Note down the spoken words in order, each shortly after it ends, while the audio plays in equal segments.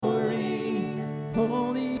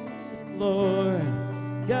Holy is Lord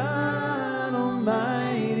God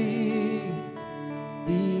Almighty.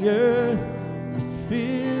 The earth is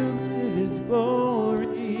filled with His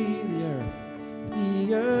glory.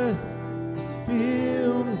 The earth is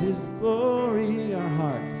filled with His glory. Our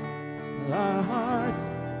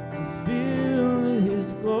hearts are filled with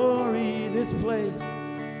His glory. This place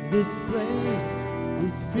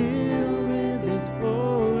is filled with His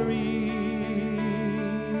glory.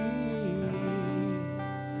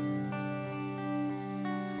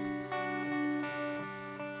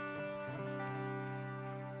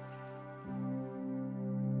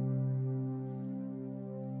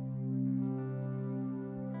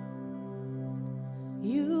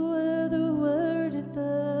 You were the Word at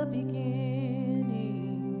the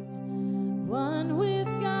beginning, one with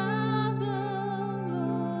God the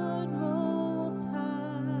Lord Most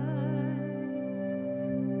High.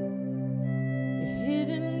 Your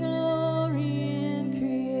hidden glory in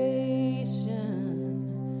creation,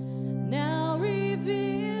 now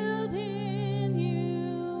revealed in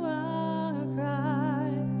you, our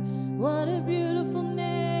Christ. What a beautiful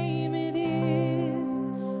name it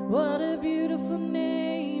is. What a beautiful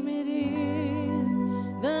name it is.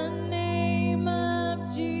 The name of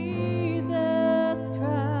Jesus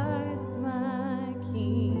Christ, my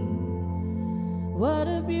King. What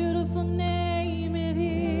a beautiful name it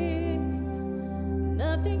is.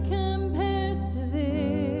 Nothing compares to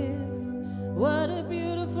this. What a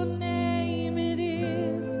beautiful name it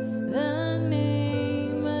is. The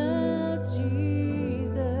name of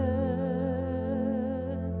Jesus.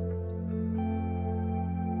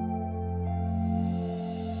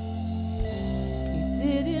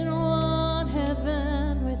 You didn't want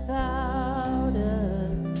heaven without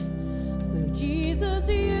us. So Jesus,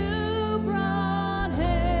 you brought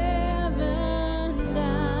heaven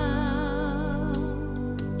down.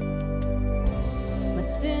 My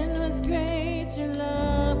sin was great, your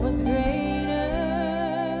love was greater.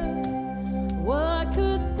 What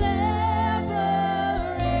could separate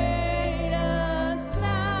us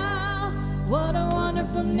now? What a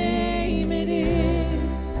wonderful name it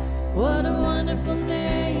is. What a wonderful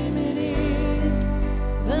name it is.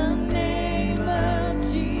 The name of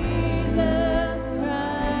Jesus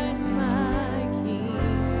Christ, my King.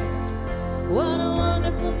 What a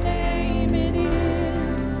wonderful name it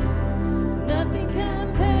is. Nothing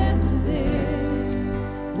compares to this.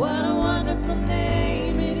 What a wonderful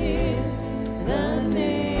name it is. The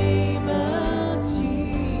name of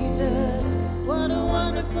Jesus. What a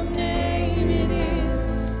wonderful name it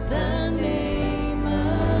is. The name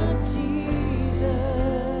of Jesus.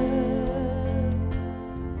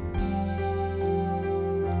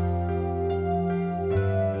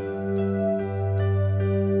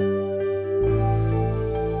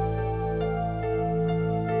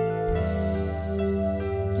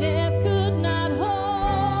 Death could not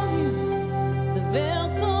hold you. The veil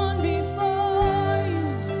torn before you.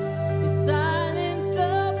 You silenced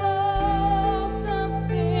the boast of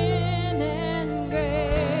sin and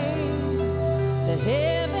grave. The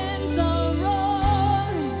heavens are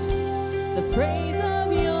roaring, the praise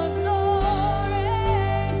of your glory.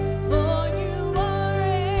 For you are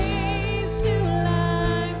raised to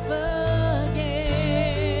life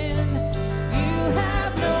again. You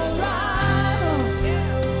have no rival.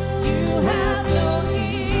 You have no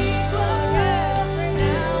equal.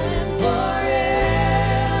 Now and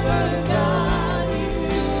forever, God,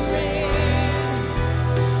 you reign.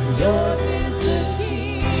 Yours is the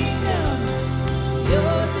kingdom.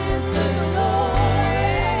 Yours is the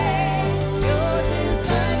glory. Yours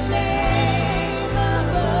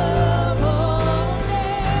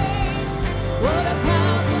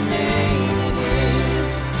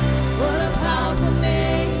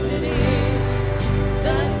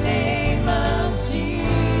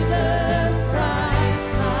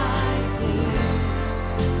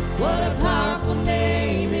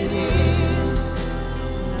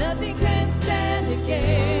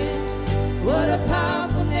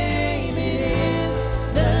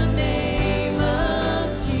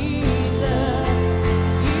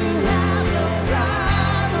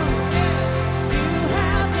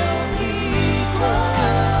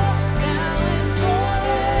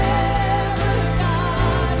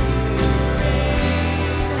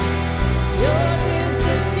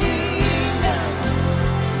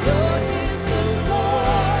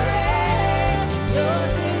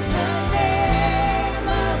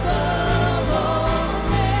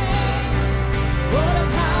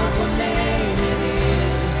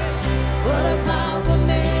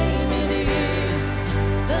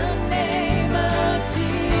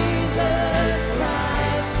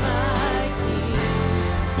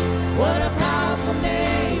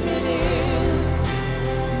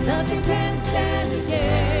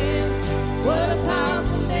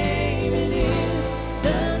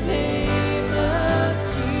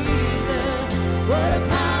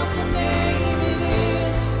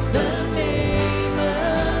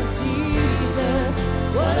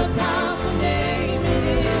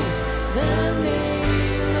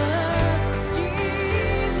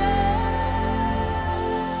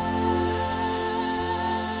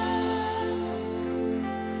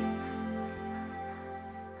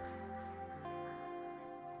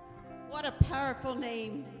What a powerful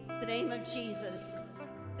name, the name of Jesus,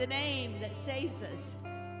 the name that saves us,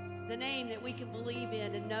 the name that we can believe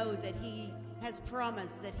in and know that he has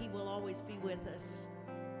promised that he will always be with us.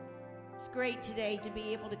 It's great today to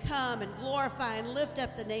be able to come and glorify and lift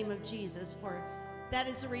up the name of Jesus, for that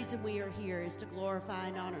is the reason we are here, is to glorify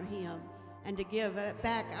and honor him and to give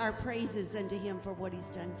back our praises unto him for what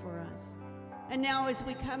he's done for us. And now as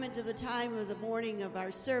we come into the time of the morning of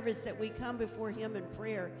our service, that we come before him in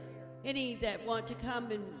prayer. Any that want to come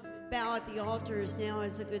and bow at the altars, now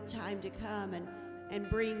is a good time to come and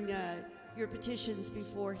bring your petitions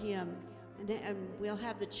before him. And we'll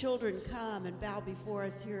have the children come and bow before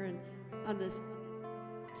us here on this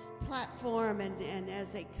platform, and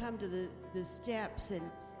as they come to the steps and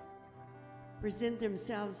present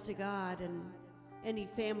themselves to God, and any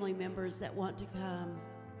family members that want to come.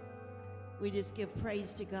 We just give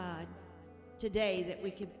praise to God today that we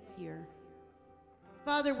can be here.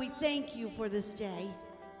 Father, we thank you for this day.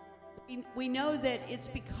 We know that it's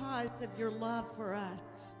because of your love for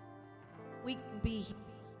us. We can be here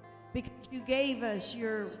because you gave us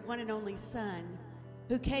your one and only Son,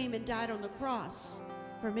 who came and died on the cross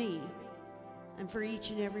for me and for each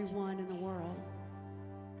and every one in the world.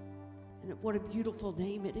 And what a beautiful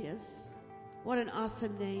name it is. What an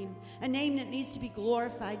awesome name. A name that needs to be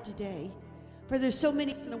glorified today. For there's so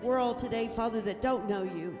many in the world today, Father, that don't know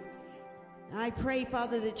you. I pray,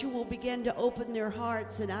 Father, that you will begin to open their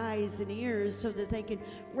hearts and eyes and ears so that they can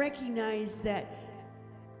recognize that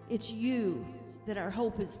it's you that our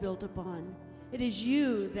hope is built upon. It is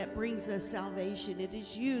you that brings us salvation. It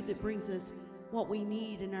is you that brings us what we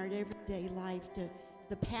need in our everyday life, to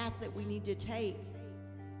the path that we need to take.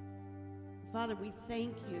 Father, we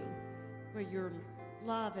thank you for your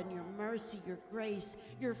love and your mercy, your grace,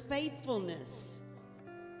 your faithfulness.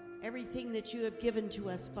 Everything that you have given to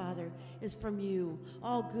us, Father, is from you.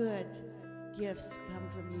 All good gifts come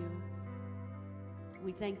from you.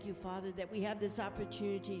 We thank you, Father, that we have this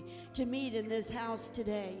opportunity to meet in this house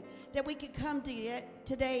today, that we could come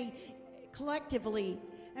today collectively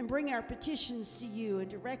and bring our petitions to you,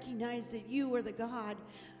 and to recognize that you are the God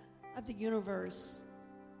of the universe.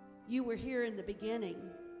 You were here in the beginning.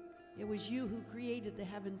 It was you who created the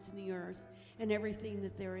heavens and the earth and everything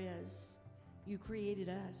that there is. You created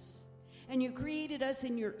us. And you created us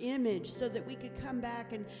in your image so that we could come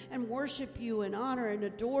back and worship you and honor and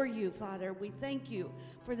adore you, Father. We thank you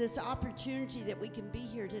for this opportunity that we can be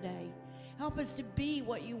here today. Help us to be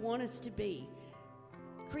what you want us to be.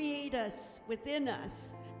 Create us, within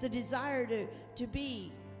us, the desire to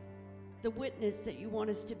be the witness that you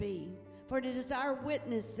want us to be. For it is our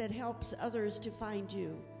witness that helps others to find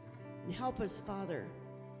you. And help us, Father,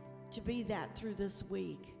 to be that through this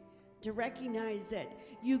week. To recognize that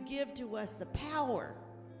you give to us the power.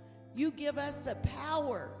 You give us the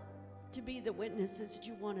power to be the witnesses that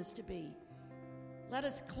you want us to be. Let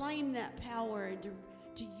us claim that power and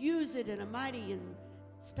to use it in a mighty and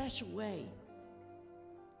special way.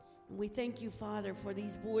 And we thank you, Father, for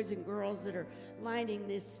these boys and girls that are lining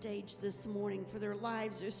this stage this morning, for their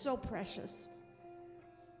lives are so precious.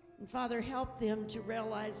 And Father, help them to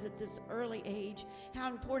realize at this early age how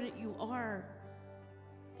important you are,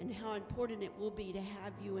 and how important it will be to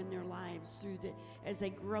have you in their lives as they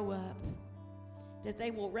grow up. That they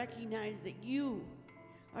will recognize that you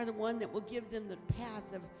are the one that will give them the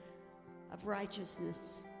path of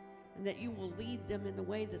righteousness, and that you will lead them in the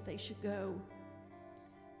way that they should go.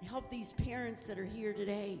 Help these parents that are here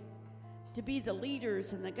today to be the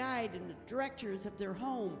leaders and the guide and the directors of their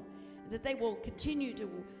home, that they will continue to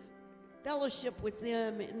fellowship with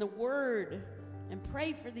them in the Word and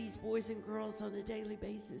pray for these boys and girls on a daily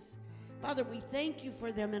basis. Father, we thank you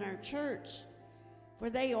for them in our church, for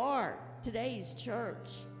they are today's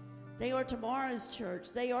church. They are tomorrow's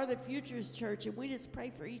church. They are the future's church, and we just pray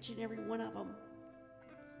for each and every one of them.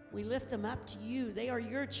 We lift them up to you. They are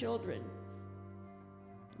your children,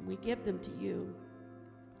 and we give them to you.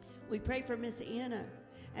 We pray for Miss Anna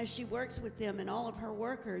as she works with them and all of her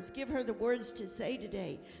workers. Give her the words to say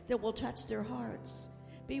today that will touch their hearts.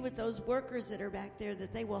 Be with those workers that are back there,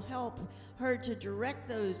 that they will help her to direct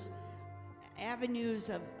those avenues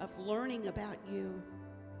of learning about you.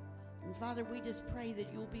 And Father, we just pray that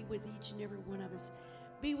you'll be with each and every one of us.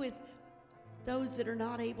 Be with those that are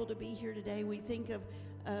not able to be here today. We think of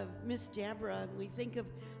Miss Deborah, and we think of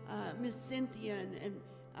Miss Cynthia and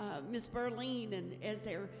Miss Berlene, and as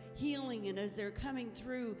they're healing and as they're coming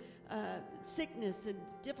through sickness and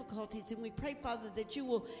difficulties. And we pray, Father, that you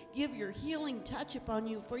will give your healing touch upon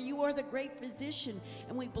you, for you are the great physician,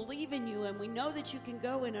 and we believe in you, and we know that you can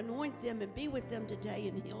go and anoint them and be with them today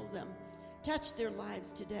and heal them. Touch their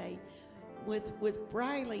lives today. with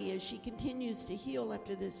Briley as she continues to heal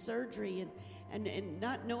after this surgery and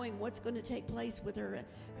not knowing what's going to take place with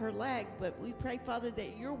her leg. But we pray, Father,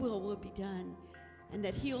 that your will be done and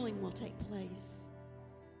that healing will take place.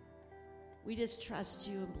 We just trust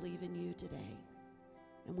you and believe in you today.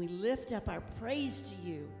 And we lift up our praise to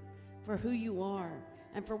you for who you are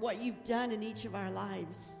and for what you've done in each of our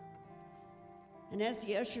lives. And as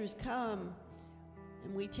the ushers come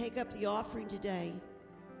and we take up the offering today,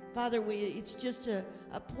 Father, it's just a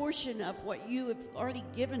portion of what you have already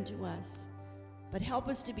given to us. But help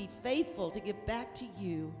us to be faithful to give back to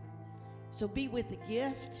you. So be with the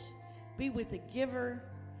gift, be with the giver,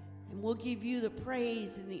 and we'll give you the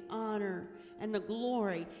praise and the honor and the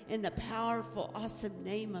glory in the powerful, awesome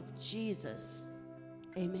name of Jesus.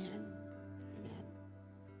 Amen. Amen.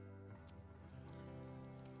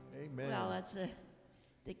 Amen. Well, as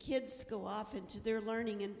the kids go off into their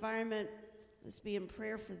learning environment, let's be in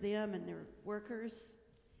prayer for them and their workers.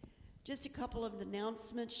 Just a couple of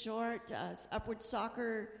announcements short. Upward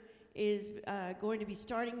Soccer is going to be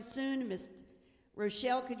starting soon. Miss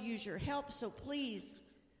Rochelle could use your help, so please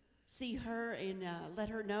see her and let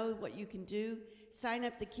her know what you can do. Sign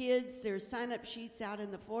up the kids. There's sign-up sheets out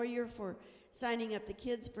in the foyer for signing up the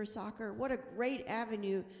kids for soccer. What a great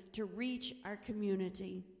avenue to reach our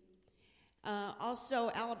community. Also,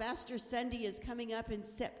 Alabaster Sunday is coming up in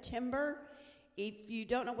September. If you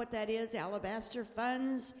don't know what that is, Alabaster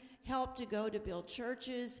funds help to go to build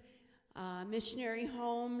churches, missionary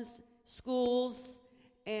homes, schools,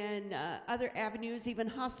 and other avenues, even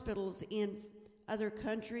hospitals in other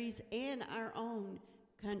countries and our own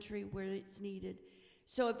country where it's needed.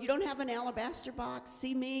 So if you don't have an alabaster box,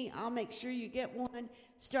 see me. I'll make sure you get one.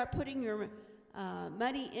 Start putting your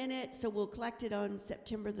money in it, so we'll collect it on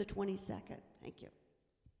September the 22nd. Thank you.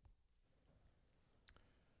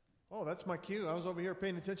 Oh, that's my cue. I was over here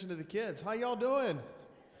paying attention to the kids. How y'all doing?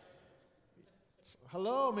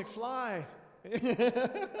 Hello, McFly.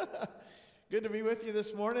 Good to be with you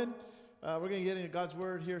this morning. We're going to get into God's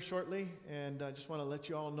Word here shortly, and I just want to let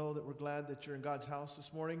you all know that we're glad that you're in God's house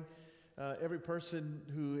this morning. Every person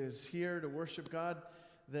who is here to worship God,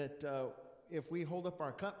 that if we hold up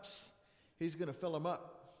our cups, He's going to fill them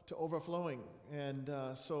up to overflowing. And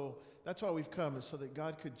so that's why we've come, is so that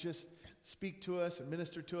God could just speak to us and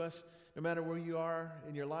minister to us, no matter where you are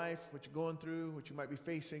in your life, what you're going through, what you might be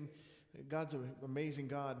facing. God's an amazing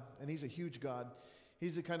God, and He's a huge God.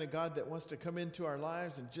 He's the kind of God that wants to come into our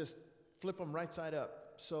lives and just flip them right side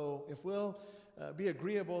up. So if we'll be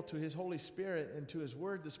agreeable to His Holy Spirit and to His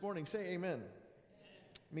Word this morning, say amen. Amen.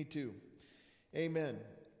 Me too. Amen.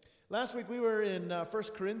 Last week we were in 1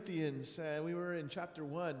 Corinthians. We were in chapter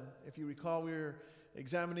 1. If you recall, we were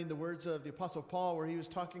examining the words of the Apostle Paul, where he was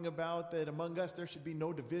talking about that among us there should be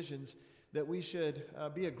no divisions, that we should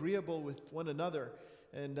be agreeable with one another.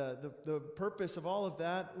 And the purpose of all of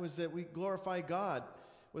that was that we glorify God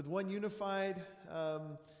with one unified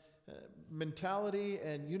mentality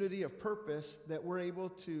and unity of purpose, that we're able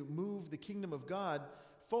to move the kingdom of God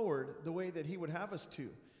forward the way that He would have us to.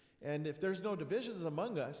 And if there's no divisions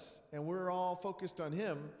among us and we're all focused on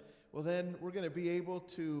Him, well, then we're going to be able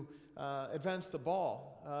to advance the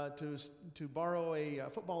ball. To borrow a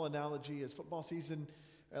football analogy, as football season,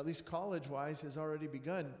 at least college-wise, has already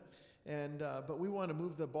begun. And but we want to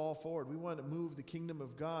move the ball forward. We want to move the kingdom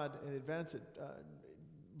of God and advance it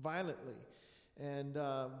violently. And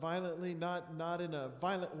violently, not in a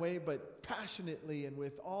violent way, but passionately and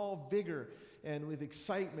with all vigor and with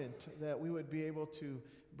excitement, that we would be able to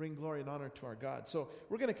bring glory and honor to our God. So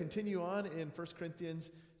we're going to continue on in 1 Corinthians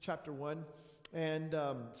chapter 1. And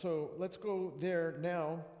so let's go there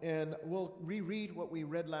now, and we'll reread what we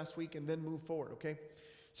read last week and then move forward, okay?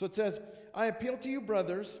 So it says, I appeal to you,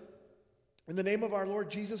 brothers, in the name of our Lord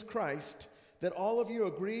Jesus Christ, that all of you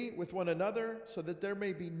agree with one another, so that there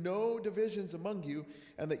may be no divisions among you,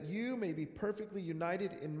 and that you may be perfectly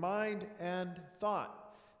united in mind and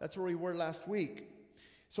thought. That's where we were last week.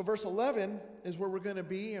 So verse 11 is where we're going to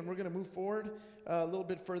be, and we're going to move forward a little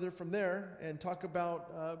bit further from there and talk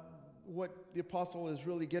about what the apostle is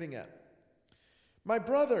really getting at. My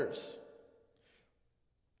brothers,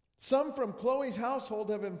 some from Chloe's household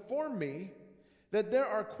have informed me that there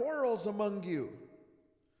are quarrels among you.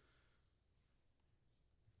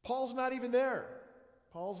 Paul's not even there.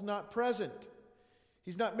 Paul's not present.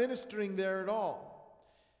 He's not ministering there at all.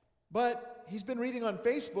 But he's been reading on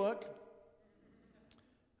Facebook.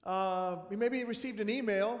 Maybe he received an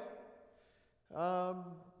email.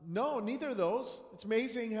 No, neither of those. It's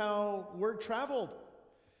amazing how word traveled.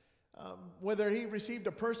 Whether he received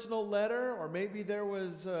a personal letter, or maybe there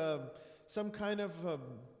was some kind of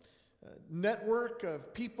network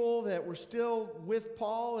of people that were still with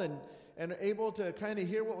Paul and able to kind of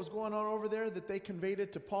hear what was going on over there, that they conveyed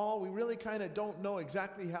it to Paul. We really kind of don't know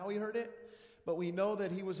exactly how he heard it, but we know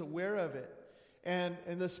that he was aware of it. And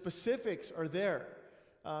the specifics are there.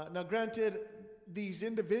 Now, granted, these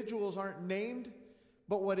individuals aren't named,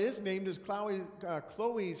 but what is named is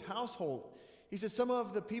Chloe's household. He says some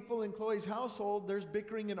of the people in Chloe's household, there's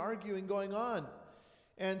bickering and arguing going on.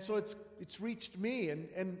 And so it's reached me.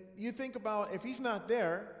 And you think about if he's not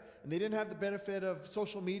there, and they didn't have the benefit of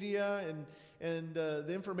social media and the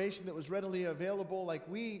information that was readily available like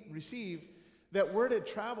we receive, that word had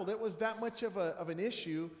traveled. It was that much of an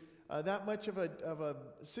issue, that much of a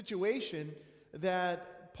situation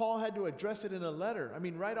that Paul had to address it in a letter. I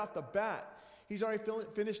mean, right off the bat, he's already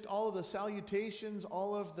finished all of the salutations,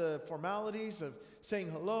 all of the formalities of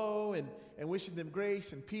saying hello and wishing them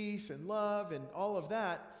grace and peace and love and all of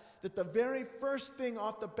that, that the very first thing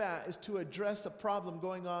off the bat is to address a problem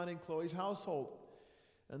going on in Chloe's household.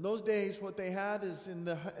 In those days, what they had is in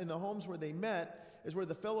the homes where they met is where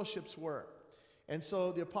the fellowships were. And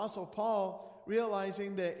so the Apostle Paul,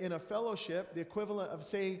 realizing that in a fellowship, the equivalent of,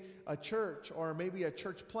 say, a church or maybe a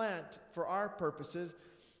church plant for our purposes,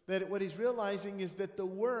 that what he's realizing is that the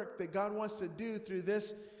work that God wants to do through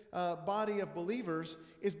this body of believers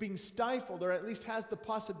is being stifled, or at least has the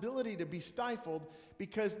possibility to be stifled,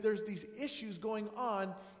 because there's these issues going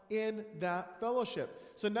on in that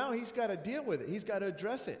fellowship. So now he's got to deal with it. He's got to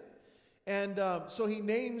address it. And so he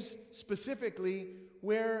names specifically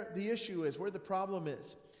where the issue is, where the problem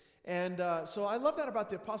is. And so I love that about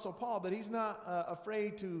the Apostle Paul, that he's not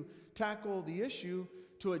afraid to tackle the issue,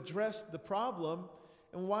 to address the problem.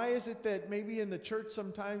 And why is it that maybe in the church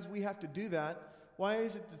sometimes we have to do that? Why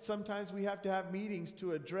is it that sometimes we have to have meetings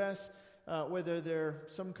to address whether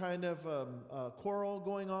there's some kind of quarrel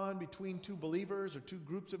going on between two believers or two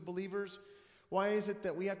groups of believers? Why is it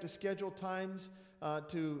that we have to schedule times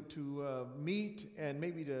to meet and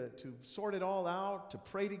maybe to sort it all out, to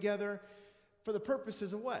pray together? For the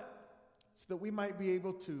purposes of what? So that we might be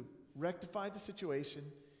able to rectify the situation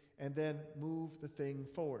and then move the thing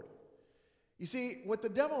forward. You see, what the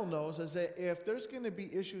devil knows is that if there's going to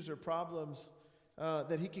be issues or problems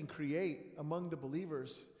that he can create among the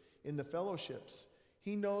believers in the fellowships,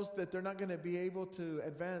 he knows that they're not going to be able to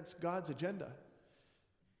advance God's agenda.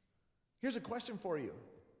 Here's a question for you.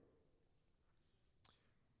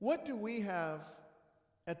 What do we have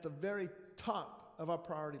at the very top of our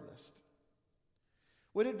priority list?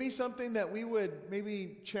 Would it be something that we would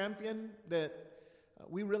maybe champion, that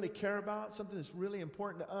we really care about, something that's really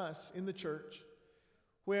important to us in the church,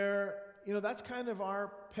 where, that's kind of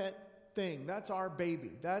our pet thing. That's our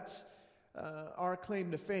baby. That's our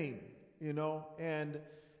claim to fame, And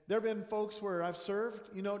there have been folks where I've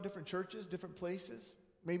served, different churches, different places,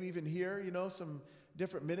 maybe even here, some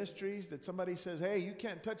different ministries that somebody says, hey, you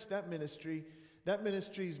can't touch that ministry. That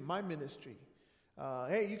ministry's my ministry.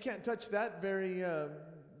 Hey, you can't touch that very,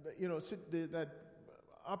 that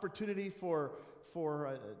opportunity for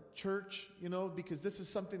a church, because this is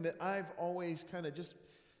something that I've always kind of just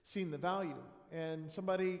seen the value. And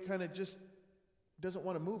somebody kind of just doesn't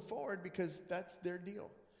want to move forward because that's their deal.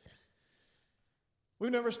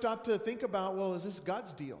 We've never stopped to think about, well, is this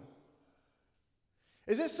God's deal?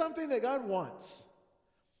 Is this something that God wants?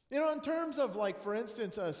 In terms of, like, for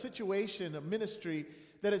instance, a situation, a ministry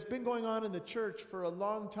that has been going on in the church for a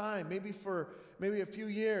long time, maybe a few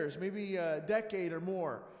years, maybe a decade or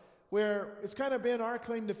more, where it's kind of been our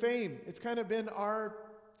claim to fame. It's kind of been our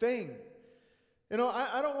thing.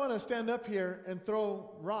 I don't want to stand up here and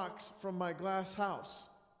throw rocks from my glass house.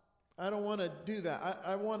 I don't want to do that.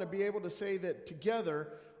 I want to be able to say that together,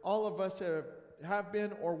 all of us have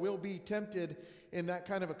been or will be tempted in that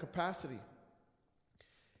kind of a capacity.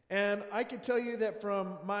 And I can tell you that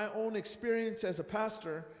from my own experience as a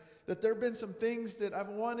pastor, that there have been some things that I've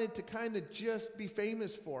wanted to kind of just be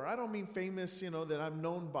famous for. I don't mean famous, that I'm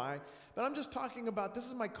known by, but I'm just talking about, this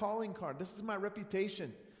is my calling card. This is my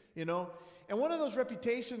reputation, And one of those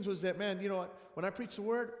reputations was that, man, when I preach the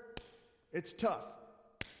word, it's tough.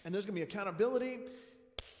 And there's going to be accountability,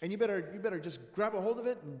 and you better just grab a hold of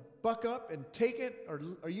it and buck up and take it,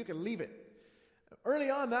 or you can leave it.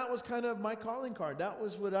 Early on, that was kind of my calling card. That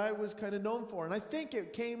was what I was kind of known for. And I think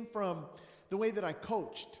it came from the way that I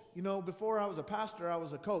coached. Before I was a pastor, I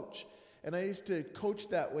was a coach. And I used to coach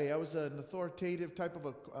that way. I was an authoritative type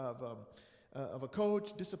of a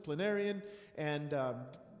coach, disciplinarian, and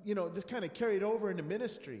this kind of carried over into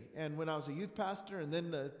ministry. And when I was a youth pastor and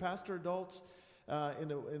then the pastor adults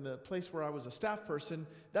in the place where I was a staff person,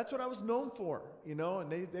 that's what I was known for,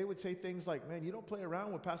 And they would say things like, man, you don't play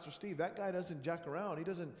around with Pastor Steve. That guy doesn't jack around. He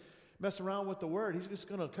doesn't mess around with the word. He's just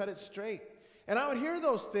going to cut it straight. And I would hear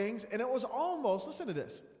those things, and it was almost, listen to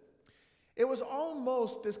this, it was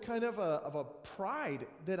almost this kind of a pride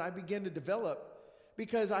that I began to develop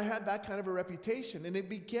because I had that kind of a reputation. And it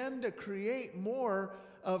began to create more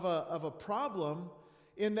of a problem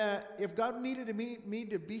in that if God needed me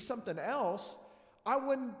to be something else, I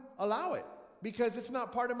wouldn't allow it because it's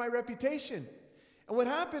not part of my reputation. And what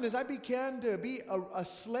happened is I began to be a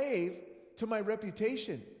slave to my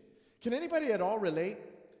reputation. Can anybody at all relate?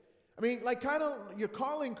 I mean, like kind of your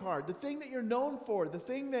calling card, the thing that you're known for, the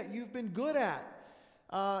thing that you've been good at.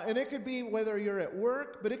 And it could be whether you're at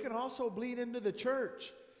work, but it can also bleed into the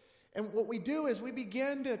church. And what we do is we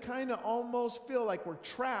begin to kind of almost feel like we're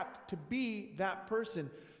trapped to be that person,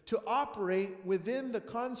 to operate within the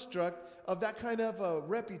construct of that kind of a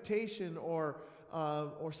reputation or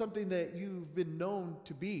something that you've been known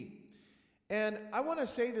to be. And I want to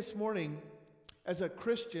say this morning, as a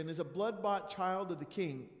Christian, as a blood-bought child of the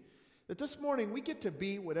King, that this morning we get to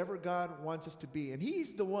be whatever God wants us to be. And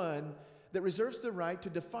He's the one that reserves the right to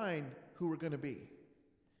define who we're going to be.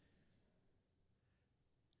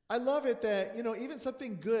 I love it that, even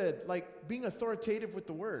something good like being authoritative with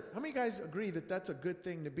the Word. How many guys agree that that's a good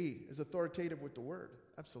thing to be, is authoritative with the Word?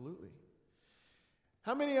 Absolutely.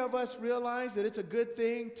 How many of us realize that it's a good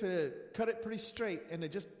thing to cut it pretty straight and to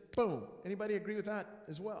just boom? Anybody agree with that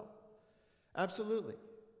as well? Absolutely.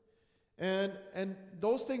 And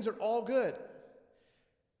those things are all good.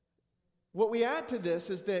 What we add to this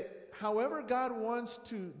is that however God wants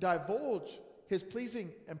to divulge His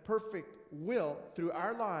pleasing and perfect will through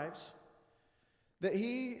our lives, that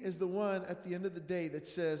He is the one at the end of the day that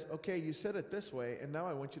says, okay, you said it this way, and now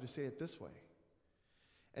I want you to say it this way.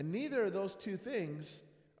 And neither of those two things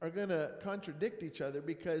are going to contradict each other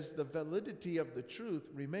because the validity of the truth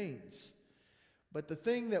remains. But the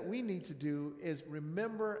thing that we need to do is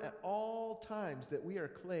remember at all times that we are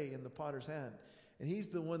clay in the potter's hand. And He's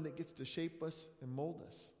the one that gets to shape us and mold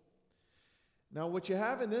us. Now, what you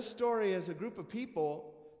have in this story is a group of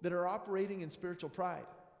people that are operating in spiritual pride.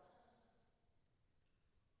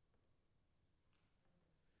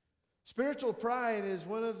 Spiritual pride is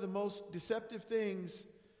one of the most deceptive things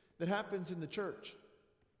that happens in the church.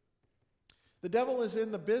 The devil is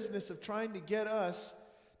in the business of trying to get us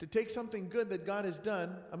to take something good that God has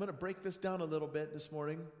done. I'm going to break this down a little bit this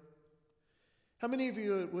morning. How many of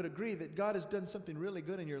you would agree that God has done something really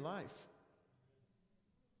good in your life?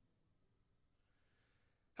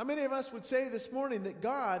 How many of us would say this morning that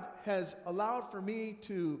God has allowed for me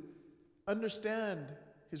to understand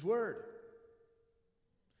His Word?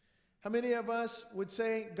 How many of us would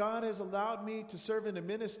say God has allowed me to serve in a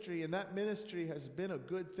ministry and that ministry has been a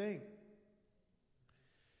good thing?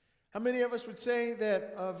 How many of us would say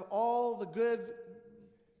that of all the good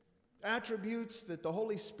attributes that the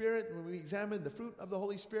Holy Spirit, when we examine the fruit of the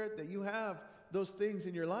Holy Spirit, that you have those things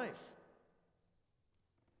in your life?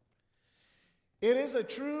 It is a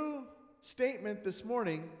true statement this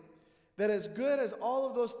morning that as good as all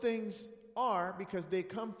of those things are, because they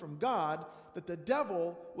come from God, that the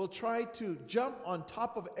devil will try to jump on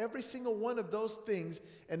top of every single one of those things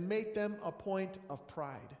and make them a point of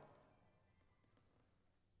pride.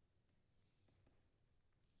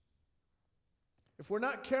 If we're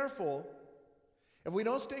not careful, if we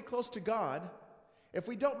don't stay close to God, if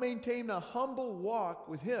we don't maintain a humble walk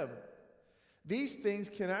with Him, these things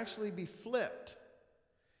can actually be flipped.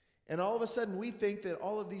 And all of a sudden we think that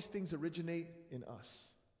all of these things originate in us.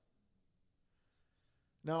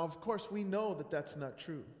 Now, of course, we know that that's not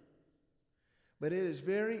true. But it is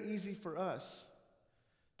very easy for us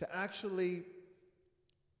to actually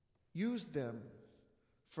use them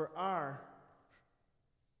for our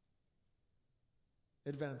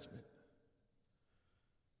advancement.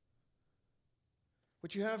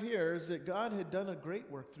 What you have here is that God had done a great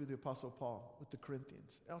work through the Apostle Paul with the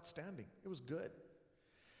Corinthians. Outstanding. It was good.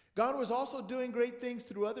 God was also doing great things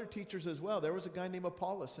through other teachers as well. There was a guy named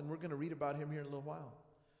Apollos, and we're going to read about him here in a little while.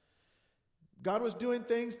 God was doing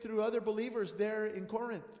things through other believers there in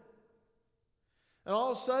Corinth. And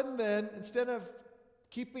all of a sudden then, instead of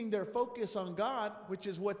keeping their focus on God, which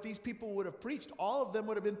is what these people would have preached, all of them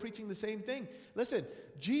would have been preaching the same thing. Listen,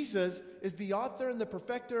 Jesus is the author and the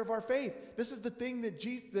perfecter of our faith. This is the thing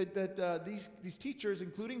that these teachers,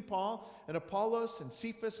 including Paul and Apollos and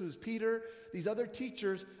Cephas, who's Peter, these other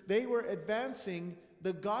teachers, they were advancing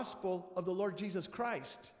the gospel of the Lord Jesus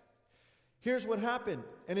Christ. Here's what happened,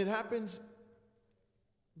 and it happens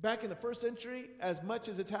back in the first century as much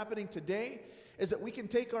as it's happening today, is that we can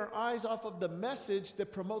take our eyes off of the message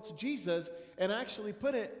that promotes Jesus and actually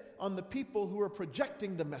put it on the people who are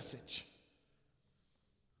projecting the message.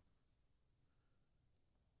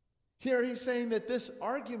 Here he's saying that this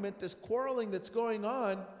argument, this quarreling that's going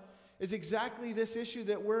on, is exactly this issue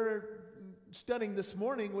that we're studying this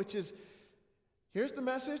morning, which is, here's the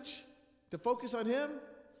message, to focus on him,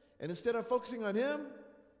 and instead of focusing on him,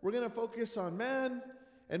 we're going to focus on man,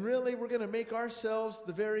 and really we're going to make ourselves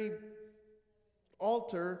the very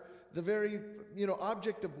altar, the very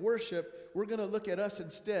object of worship. We're going to look at us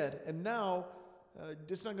instead. And now,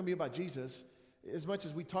 it's not going to be about Jesus. As much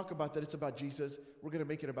as we talk about that it's about Jesus, we're going to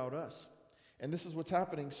make it about us. And this is what's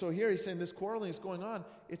happening. So here he's saying this quarreling is going on.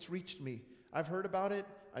 It's reached me. I've heard about it.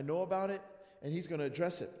 I know about it. And he's going to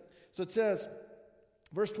address it. So it says,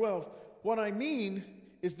 verse 12, what I mean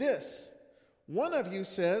is this. One of you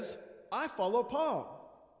says, I follow Paul.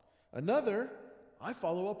 Another, I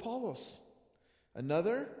follow Apollos.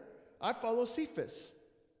 Another, I follow Cephas.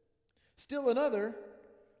 Still another,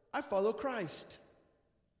 I follow Christ.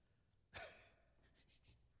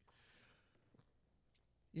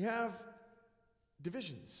 You have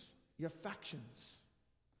divisions. You have factions.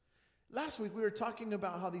 Last week we were talking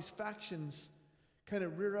about how these factions kind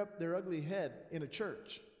of rear up their ugly head in a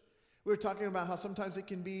church. We were talking about how sometimes it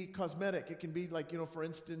can be cosmetic. It can be like, for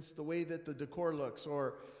instance, the way that the decor looks,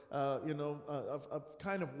 or, a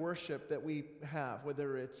kind of worship that we have,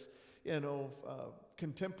 whether it's,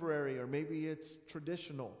 contemporary or maybe it's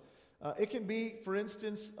traditional. It can be, for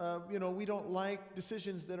instance, we don't like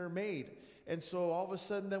decisions that are made. And so all of a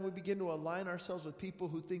sudden then we begin to align ourselves with people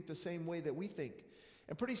who think the same way that we think.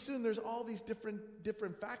 And pretty soon there's all these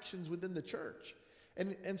different factions within the church.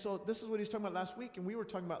 And so this is what he's talking about last week, and we were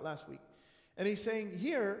talking about last week. And he's saying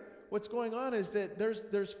here, what's going on is that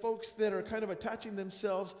there's folks that are kind of attaching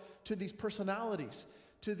themselves to these personalities,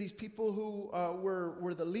 to these people who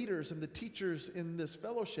were the leaders and the teachers in this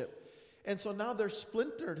fellowship. And so now they're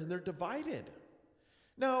splintered and they're divided.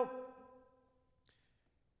 Now,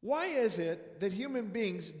 why is it that human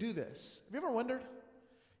beings do this? Have you ever wondered?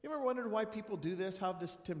 You ever wondered why people do this? Have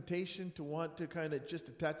this temptation to want to kind of just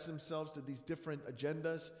attach themselves to these different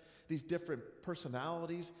agendas, these different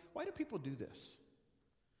personalities? Why do people do this?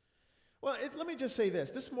 Well, let me just say this.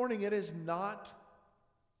 This morning, it is not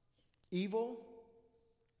evil.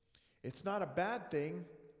 It's not a bad thing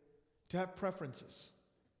to have preferences.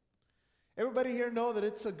 Everybody here know that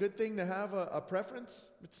it's a good thing to have a preference?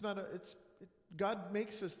 God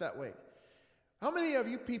makes us that way. How many of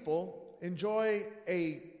you people enjoy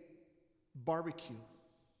a barbecue?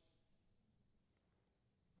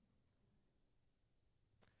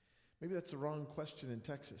 Maybe that's the wrong question in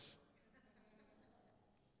Texas.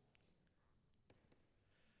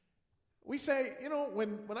 We say,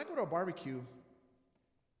 when I go to a barbecue,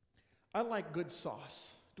 I like good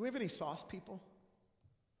sauce. Do we have any sauce people?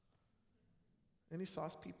 Any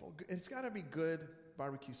sauce people? It's got to be good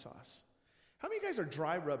barbecue sauce. How many of you guys are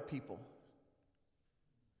dry rub people?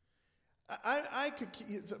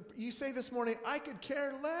 You say this morning, I could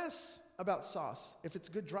care less about sauce if it's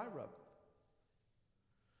good dry rub.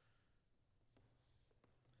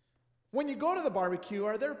 When you go to the barbecue,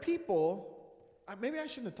 are there people, maybe I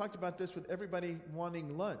shouldn't have talked about this with everybody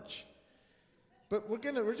wanting lunch, but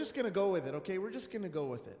we're just going to go with it, okay? We're just going to go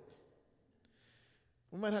with it.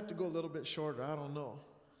 We might have to go a little bit shorter, I don't know.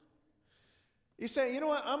 You say, you know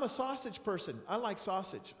what, I'm a sausage person. I like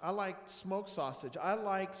sausage. I like smoked sausage. I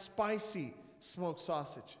like spicy smoked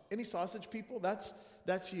sausage. Any sausage people? That's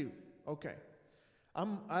you. Okay.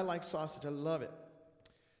 I like sausage. I love it.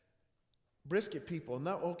 Brisket people.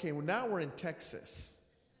 Now we're in Texas.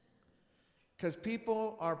 Because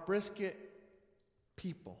people are brisket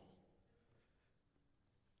people.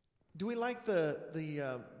 Do we like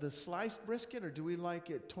the sliced brisket, or do we like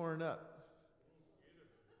it torn up?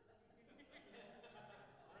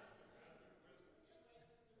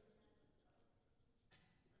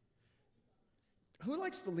 Who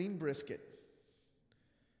likes the lean brisket?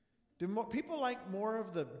 Do people like more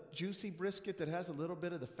of the juicy brisket that has a little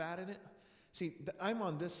bit of the fat in it? See, I'm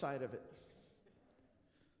on this side of it.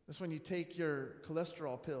 That's when you take your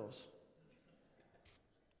cholesterol pills.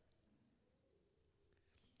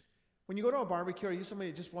 When you go to a barbecue, are you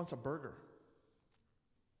somebody that just wants a burger?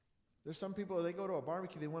 There's some people, they go to a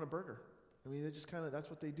barbecue, they want a burger. I mean, they just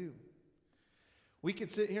that's what they do. We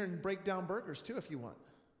could sit here and break down burgers too if you want.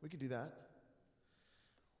 We could do that.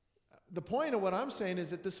 The point of what I'm saying is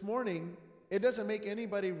that this morning, it doesn't make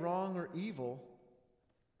anybody wrong or evil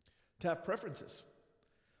to have preferences.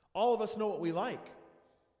 All of us know what we like.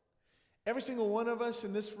 Every single one of us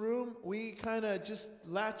in this room, we kind of just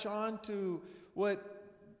latch on to what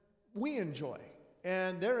we enjoy.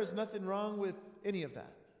 And there is nothing wrong with any of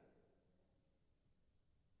that.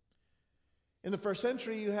 In the first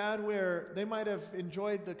century, you had where they might have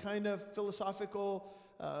enjoyed the kind of philosophical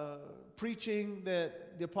preaching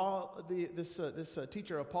that this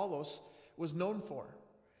teacher Apollos was known for.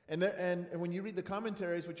 And when you read the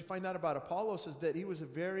commentaries, what you find out about Apollos is that he was a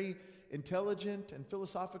very intelligent and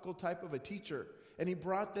philosophical type of a teacher. And he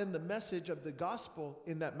brought then the message of the gospel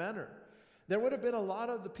in that manner. There would have been a lot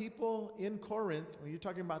of the people in Corinth, when you're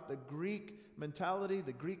talking about the Greek mentality,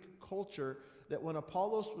 the Greek culture, that when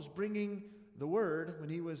Apollos was bringing the word, when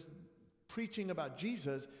he was preaching about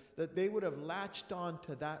Jesus, that they would have latched on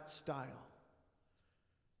to that style.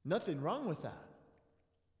 Nothing wrong with that.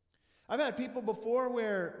 I've had people before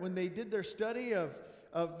where when they did their study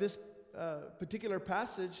of this particular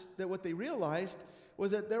passage, that what they realized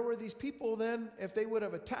was that there were these people then, if they would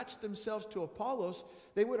have attached themselves to Apollos,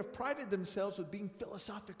 they would have prided themselves with being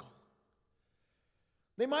philosophical.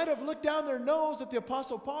 They might have looked down their nose at the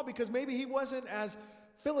Apostle Paul because maybe he wasn't as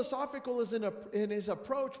philosophical as in his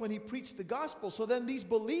approach when he preached the gospel. So then these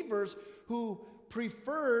believers who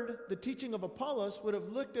preferred the teaching of Apollos would have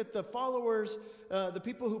looked at the followers, the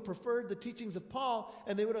people who preferred the teachings of Paul,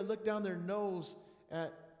 and they would have looked down their nose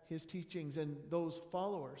at his teachings and those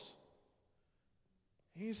followers.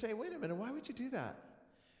 And you say, wait a minute, why would you do that?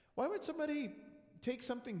 Why would somebody take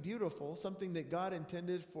something beautiful, something that God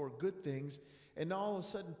intended for good things, and all of a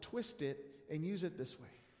sudden twist it and use it this way?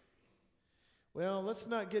 Well, let's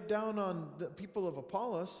not get down on the people of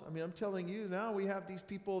Apollos. I mean, I'm telling you now, we have these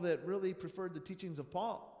people that really preferred the teachings of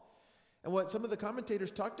Paul. And what some of the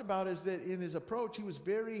commentators talked about is that in his approach, he was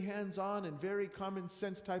very hands-on and very common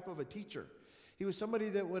sense type of a teacher. He was somebody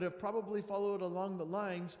that would have probably followed along the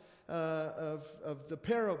lines of the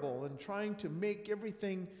parable and trying to make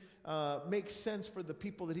everything make sense for the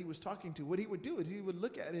people that he was talking to. What he would do is he would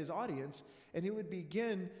look at his audience and he would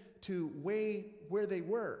begin to weigh where they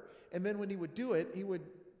were. And then when he would do it, he would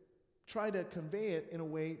try to convey it in a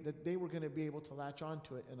way that they were going to be able to latch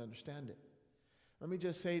onto it and understand it. Let me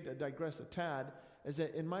just say, to digress a tad, is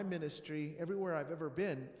that in my ministry, everywhere I've ever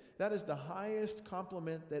been, that is the highest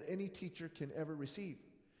compliment that any teacher can ever receive,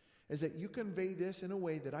 is that you convey this in a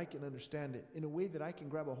way that I can understand it, in a way that I can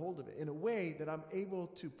grab a hold of it, in a way that I'm able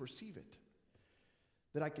to perceive it,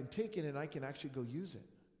 that I can take it and I can actually go use it.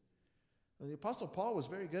 And the Apostle Paul was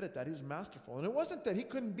very good at that. He was masterful. And it wasn't that he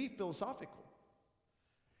couldn't be philosophical.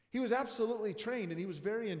 He was absolutely trained and he was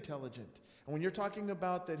very intelligent. And when you're talking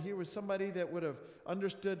about that here was somebody that would have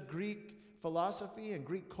understood Greek philosophy and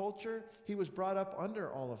Greek culture, he was brought up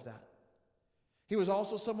under all of that. He was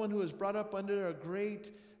also someone who was brought up under a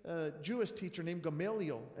great Jewish teacher named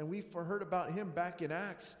Gamaliel. And we've heard about him back in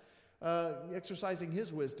Acts, exercising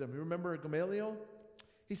his wisdom. You remember Gamaliel?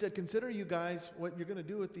 He said, consider you guys what you're going to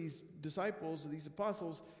do with these disciples, these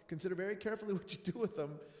apostles. Consider very carefully what you do with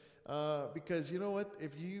them. Because you know what?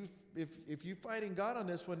 If you're fighting God on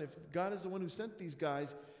this one, if God is the one who sent these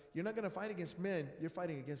guys, you're not going to fight against men. You're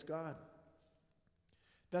fighting against God.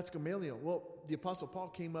 That's Gamaliel. Well, the Apostle Paul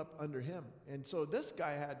came up under him. And so this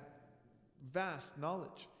guy had vast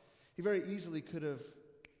knowledge. He very easily could have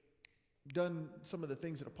done some of the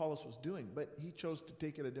things that Apollos was doing, but he chose to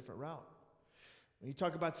take it a different route. When you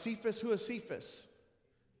talk about Cephas, who is Cephas?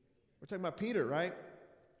 We're talking about Peter, right?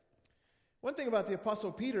 One thing about the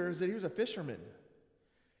Apostle Peter is that he was a fisherman.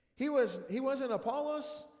 He wasn't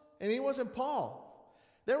Apollos, and he wasn't Paul.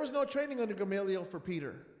 There was no training under Gamaliel for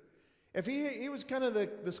Peter. If he was kind of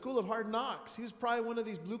the school of hard knocks. He was probably one of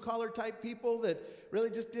these blue-collar type people that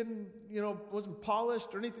really just didn't, wasn't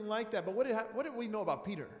polished or anything like that. But what did we know about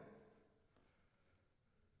Peter?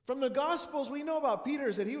 From the Gospels, we know about Peter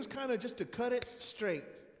is that he was kind of just to cut it straight.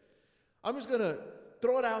 I'm just going to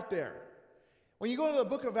throw it out there. When you go to the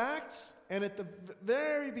book of Acts, and at the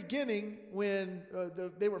very beginning, when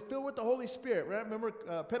they were filled with the Holy Spirit, right? Remember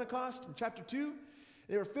Pentecost in chapter 2?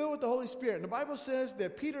 They were filled with the Holy Spirit. And the Bible says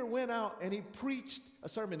that Peter went out and he preached a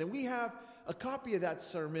sermon. And we have a copy of that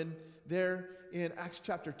sermon there in Acts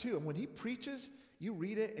chapter 2. And when he preaches, you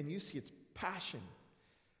read it and you see its passion.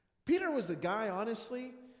 Peter was the guy,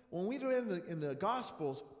 honestly, when we do it in the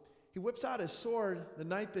Gospels, he whips out his sword the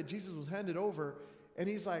night that Jesus was handed over, and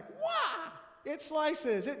he's like, wow, it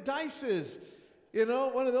slices, it dices,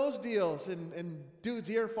 one of those deals, and dude's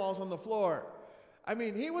ear falls on the floor. I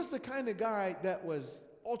mean, he was the kind of guy that was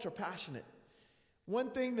ultra passionate. One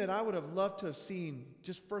thing that I would have loved to have seen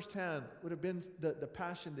just firsthand would have been the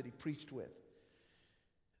passion that he preached with.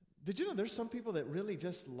 Did you know there's some people that really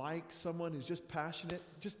just like someone who's just passionate?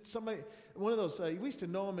 Just somebody, one of those, we used to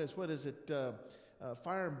know them as,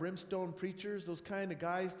 fire and brimstone preachers, those kind of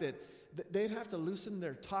guys that they'd have to loosen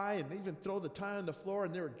their tie and even throw the tie on the floor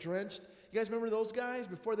and they were drenched. You guys remember those guys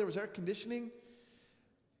before there was air conditioning?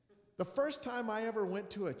 The first time I ever went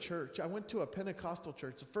to a church, I went to a Pentecostal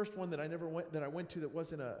church. The first one that I went to that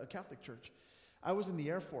wasn't a Catholic church. I was in the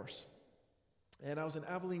Air Force, and I was in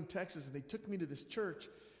Abilene, Texas, and they took me to this church.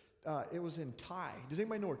 It was in Ty. Does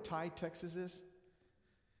anybody know where Ty, Texas is?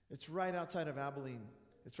 It's right outside of Abilene.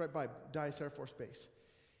 It's right by Dice Air Force Base.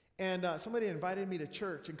 And somebody invited me to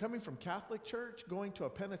church, and coming from Catholic church, going to a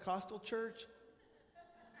Pentecostal church,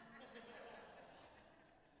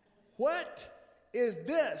 what is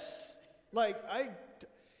this?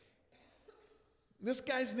 This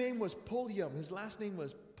guy's name was Pulliam. His last name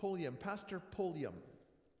was Pulliam, Pastor Pulliam.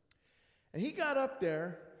 And he got up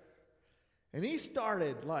there, and he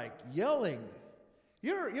started yelling.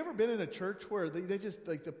 You ever been in a church where they just,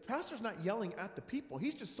 the pastor's not yelling at the people.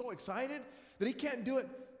 He's just so excited that he can't do it.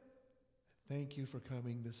 Thank you for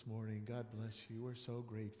coming this morning. God bless you. We're so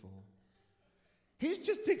grateful. He's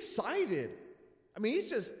just excited. I mean, he's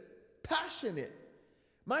just passionate.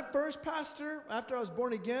 My first pastor, after I was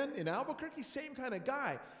born again in Albuquerque, same kind of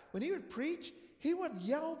guy. When he would preach, he would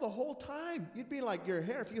yell the whole time. You'd be like, your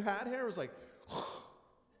hair, if you had hair, it was like,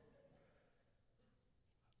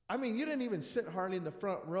 I mean, you didn't even sit hardly in the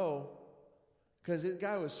front row because this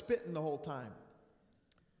guy was spitting the whole time.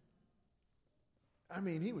 I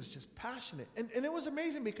mean, he was just passionate. And it was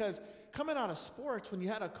amazing because coming out of sports, when you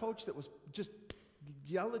had a coach that was just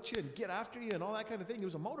yell at you and get after you and all that kind of thing, he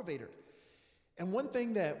was a motivator. And one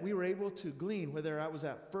thing that we were able to glean, whether I was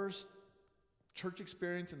at first church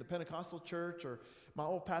experience in the Pentecostal church or my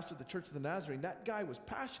old pastor at the Church of the Nazarene, that guy was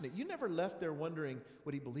passionate. You never left there wondering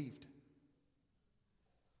what he believed.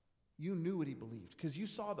 You knew what he believed because you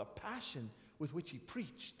saw the passion with which he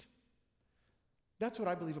preached. That's what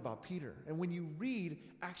I believe about Peter. And when you read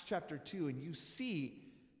Acts chapter 2 and you see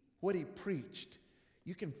what he preached,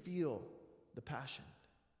 you can feel the passion.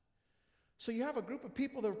 So you have a group of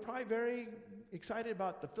people that were probably very excited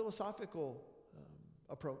about the philosophical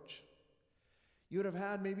approach. You would have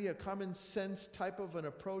had maybe a common sense type of an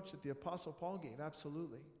approach that the Apostle Paul gave,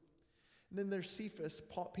 absolutely. And then there's Cephas,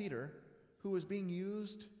 Peter, who was being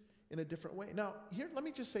used in a different way. Now, here, let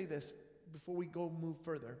me just say this before we move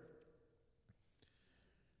further.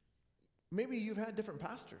 Maybe you've had different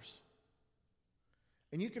pastors,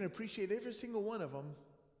 and you can appreciate every single one of them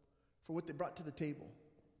for what they brought to the table.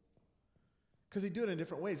 Because they do it in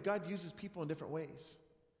different ways. God uses people in different ways.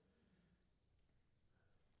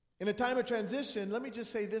 In a time of transition, let me just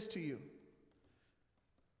say this to you.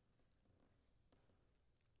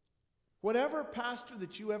 Whatever pastor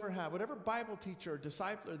that you ever have, whatever Bible teacher or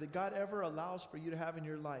discipler that God ever allows for you to have in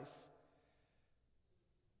your life,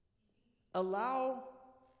 allow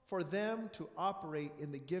for them to operate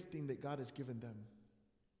in the gifting that God has given them.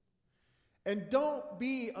 And don't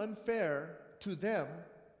be unfair to them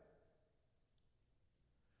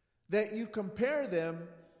that you compare them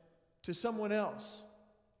to someone else.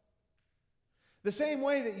 The same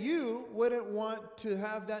way that you wouldn't want to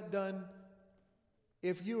have that done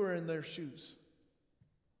if you were in their shoes.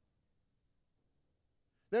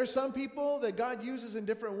 There are some people that God uses in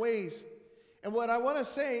different ways. And what I want to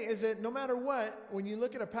say is that no matter what, when you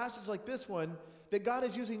look at a passage like this one, that God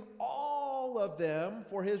is using all of them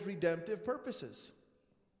for his redemptive purposes.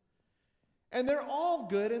 And they're all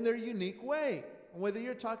good in their unique way. Whether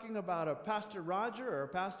you're talking about a Pastor Roger or a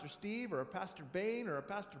Pastor Steve or a Pastor Bain or a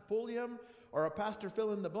Pastor Pulliam or a Pastor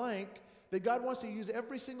fill in the blank, that God wants to use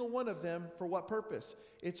every single one of them for what purpose?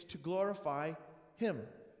 It's to glorify him.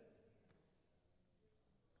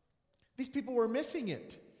 These people were missing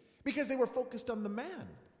it because they were focused on the man.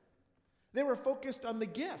 They were focused on the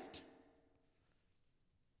gift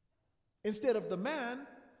instead of the man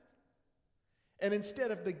and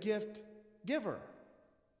instead of the gift giver.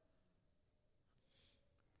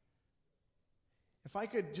 If I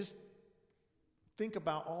could just think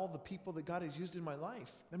about all the people that God has used in my life,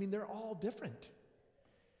 I mean, they're all different.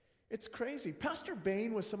 It's crazy. Pastor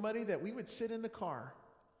Bain was somebody that we would sit in the car.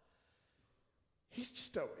 He's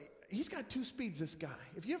got two speeds, this guy.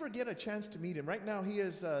 If you ever get a chance to meet him, right now he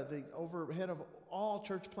is the overhead of all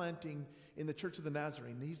church planting in the Church of the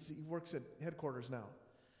Nazarene. He works at headquarters now.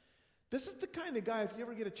 This is the kind of guy, if you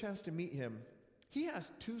ever get a chance to meet him, he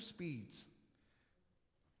has two speeds.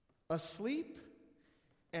 Asleep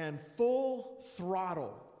and full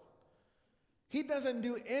throttle. He doesn't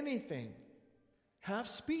do anything half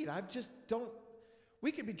speed.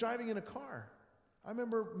 We could be driving in a car. I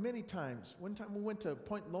remember many times. One time we went to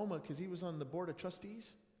Point Loma because he was on the board of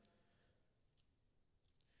trustees.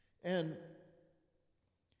 And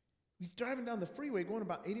he's driving down the freeway going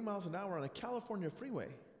about 80 miles an hour on a California freeway.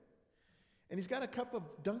 And he's got a cup of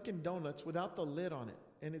Dunkin' Donuts without the lid on it.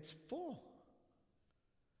 And it's full.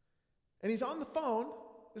 And he's on the phone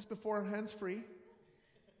This is before hands-free.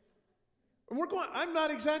 And we're going, I'm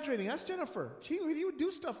not exaggerating. That's Jennifer. He would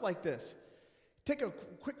do stuff like this. Take a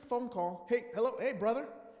quick phone call. Hey, hello, hey, brother.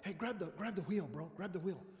 Hey, grab the wheel, bro. Grab the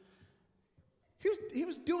wheel. He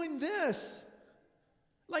was doing this.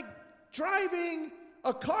 Like driving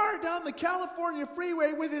a car down the California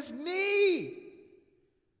freeway with his knee.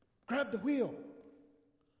 Grab the wheel.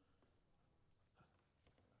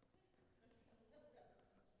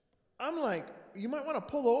 I'm like, you might want to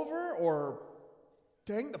pull over or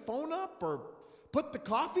hang the phone up or put the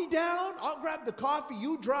coffee down. I'll grab the coffee,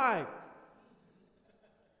 you drive.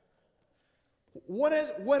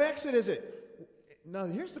 What exit is it? Now,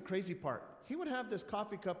 here's the crazy part. He would have this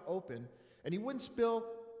coffee cup open, and he wouldn't spill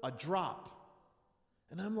a drop.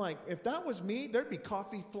 And I'm like, if that was me, there'd be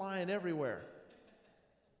coffee flying everywhere.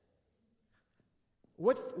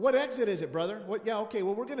 What exit is it, brother? Yeah, okay,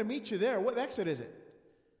 well, we're going to meet you there. What exit is it?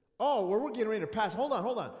 Oh, well, we're getting ready to pass. Hold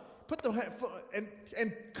on. Put the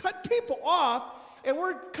and cut people off, and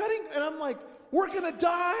we're cutting, and I'm like, we're going to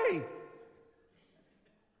die.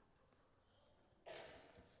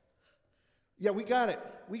 Yeah, we got it.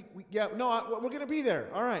 We're going to be there.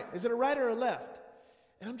 All right. Is it a right or a left?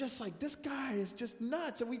 And I'm just like, this guy is just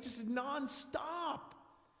nuts. And we just nonstop.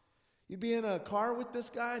 You'd be in a car with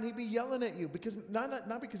this guy, and he'd be yelling at you because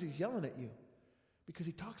not because he's yelling at you, because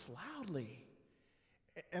he talks loudly.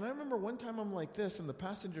 And I remember one time I'm like this in the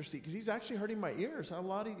passenger seat because he's actually hurting my ears. And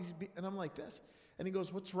I'm like this, and he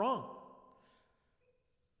goes, "What's wrong?"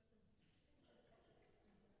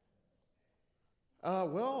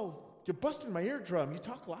 Well, you're busting my eardrum. You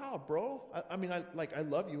talk loud, bro. I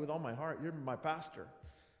love you with all my heart. You're my pastor.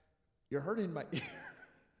 You're hurting my ear.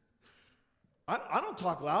 I don't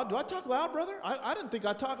talk loud. Do I talk loud, brother? I didn't think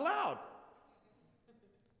I talk loud.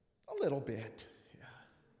 A little bit, yeah.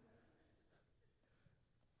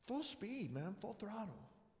 Full speed, man, full throttle.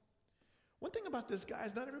 One thing about this guy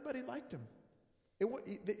is not everybody liked him.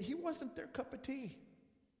 He wasn't their cup of tea.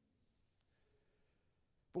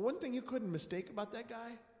 But one thing you couldn't mistake about that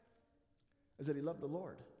guy is that he loved the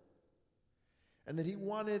Lord. And that he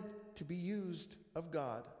wanted to be used of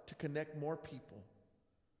God to connect more people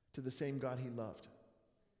to the same God he loved.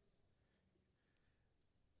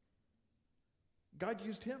 God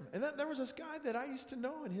used him. And then there was this guy that I used to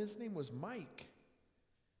know, and his name was Mike.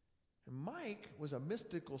 And Mike was a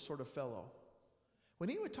mystical sort of fellow. When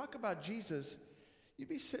he would talk about Jesus, you'd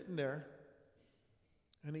be sitting there,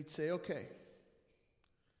 and he'd say, okay,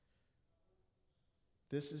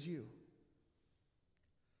 this is you.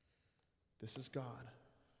 This is God.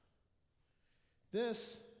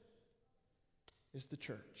 This is the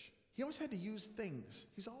church. He always had to use things.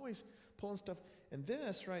 He's always pulling stuff. And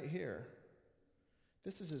this right here,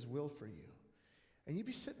 this is his will for you. And you'd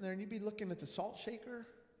be sitting there and you'd be looking at the salt shaker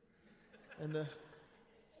and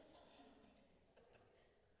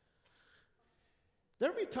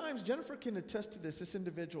there would be times, Jennifer can attest to this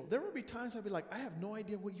individual. There would be times I'd be like, I have no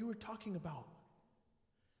idea what you were talking about.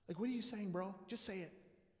 Like, what are you saying, bro? Just say it.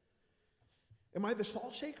 Am I the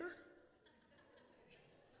salt shaker?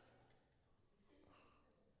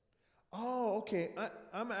 Oh, okay.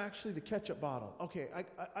 I'm actually the ketchup bottle. Okay,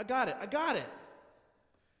 I got it.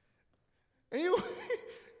 And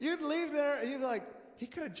you'd leave there and you'd be like, he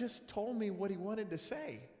could have just told me what he wanted to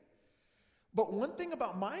say. But one thing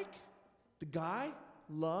about Mike, the guy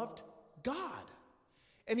loved God.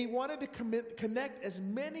 And he wanted to connect as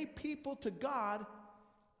many people to God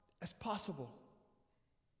as possible.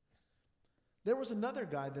 There was another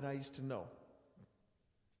guy that I used to know.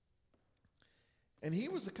 And he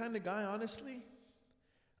was the kind of guy, honestly,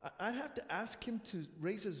 I'd have to ask him to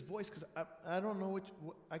raise his voice because I don't know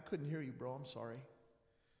I couldn't hear you, bro. I'm sorry.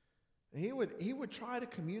 And he would try to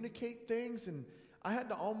communicate things, and I had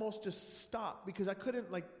to almost just stop because I couldn't,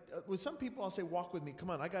 with some people I'll say, walk with me.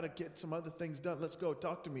 Come on, I got to get some other things done. Let's go,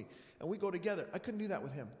 talk to me. And we go together. I couldn't do that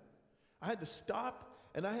with him. I had to stop,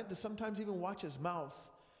 and I had to sometimes even watch his mouth.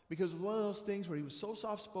 Because it was one of those things where he was so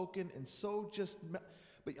soft-spoken and so just...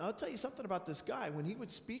 But I'll tell you something about this guy. When he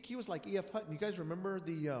would speak, he was like E.F. Hutton. You guys remember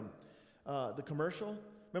the commercial?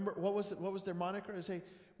 Remember, what was their moniker? They say,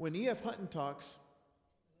 when E.F. Hutton talks,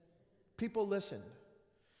 people listen.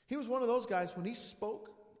 He was one of those guys, when he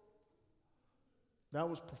spoke, that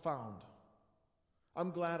was profound.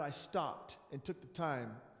 I'm glad I stopped and took the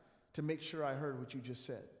time to make sure I heard what you just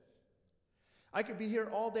said. I could be here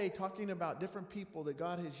all day talking about different people that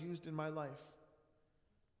God has used in my life.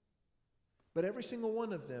 But every single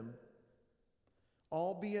one of them,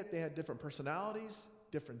 albeit they had different personalities,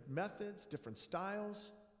 different methods, different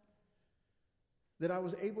styles, that I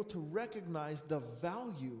was able to recognize the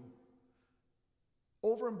value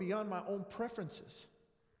over and beyond my own preferences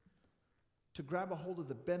to grab a hold of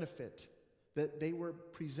the benefit that they were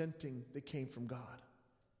presenting that came from God.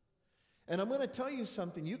 And I'm going to tell you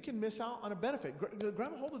something. You can miss out on a benefit.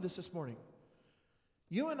 Grab a hold of this morning.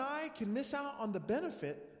 You and I can miss out on the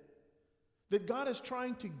benefit that God is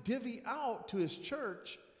trying to divvy out to his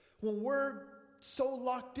church when we're so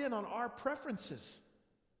locked in on our preferences.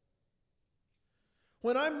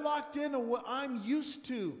 When I'm locked in on what I'm used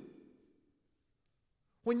to.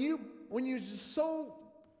 When you're just so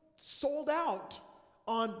sold out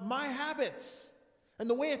on my habits and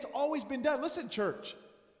the way it's always been done. Listen, church.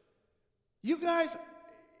 You guys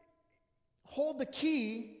hold the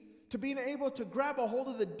key to being able to grab a hold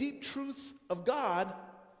of the deep truths of God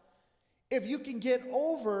if you can get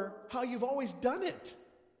over how you've always done it.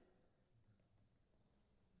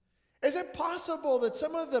 Is it possible that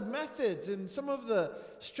some of the methods and some of the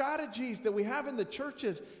strategies that we have in the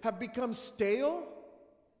churches have become stale?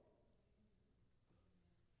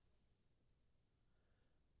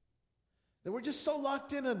 That we're just so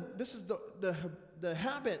locked in on this is the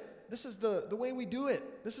habit. This is the way we do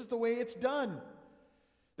it. This is the way it's done.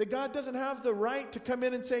 That God doesn't have the right to come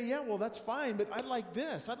in and say, yeah, well, that's fine, but I'd like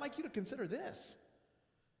this. I'd like you to consider this.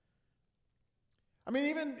 I mean,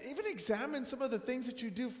 even examine some of the things that you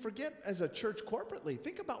do. Forget as a church corporately.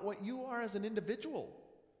 Think about what you are as an individual.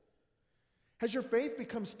 Has your faith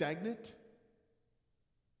become stagnant?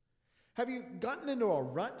 Have you gotten into a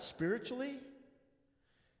rut spiritually?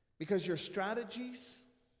 Because your strategies,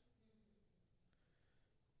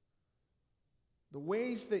 the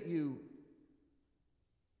ways that you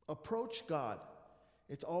approach God,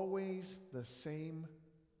 it's always the same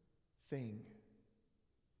thing.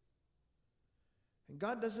 And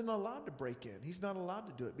God doesn't allow to break in. He's not allowed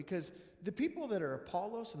to do it because the people that are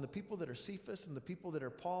Apollos and the people that are Cephas and the people that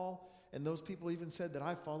are Paul and those people even said that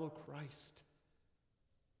I follow Christ.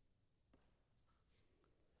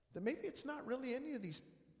 That maybe it's not really any of these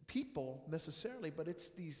people necessarily, but it's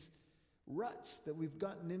these ruts that we've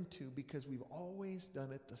gotten into because we've always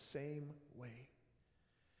done it the same way.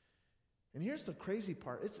 And here's the crazy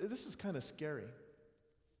part. This is kind of scary.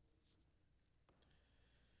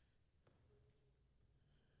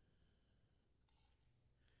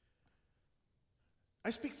 I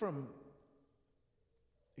speak from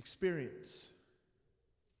experience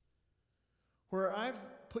where I've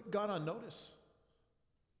put God on notice.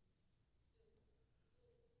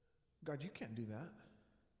 God, you can't do that.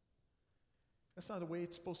 That's not the way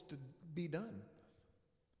it's supposed to be done.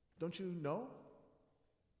 Don't you know?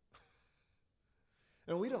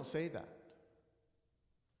 And we don't say that.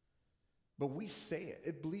 But we say it.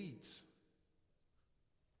 It bleeds.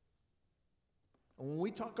 And when we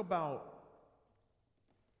talk about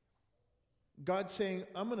God saying,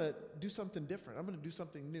 I'm going to do something different. I'm going to do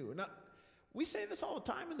something new. And we say this all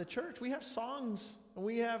the time in the church. We have songs and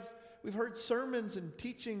we've heard sermons and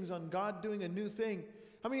teachings on God doing a new thing.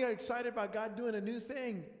 How many are excited about God doing a new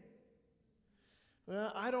thing?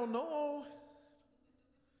 Well, I don't know.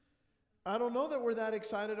 I don't know that we're that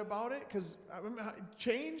excited about it because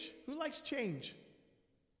change? Who likes change?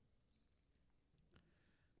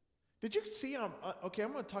 Did you see? Okay,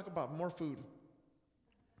 I'm going to talk about more food.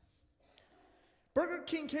 Burger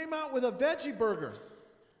King came out with a veggie burger.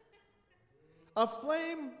 A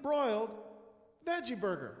flame-broiled veggie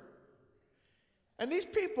burger. And these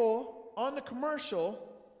people on the commercial,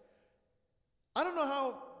 I don't know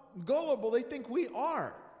how gullible they think we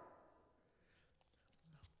are.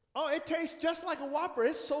 Oh, it tastes just like a Whopper.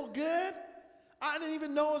 It's so good. I didn't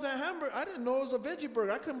even know it was a hamburger. I didn't know it was a veggie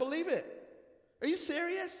burger. I couldn't believe it. Are you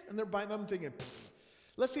serious? And they're biting them thinking,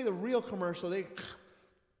 let's see the real commercial.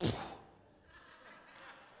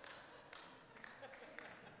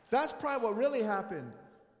 That's probably what really happened.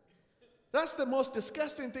 That's the most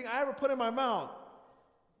disgusting thing I ever put in my mouth.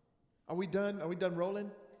 Are we done? Are we done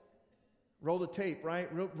rolling? Roll the tape, right?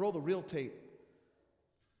 Roll the real tape.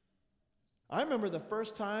 I remember the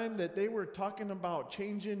first time that they were talking about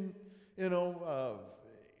changing, do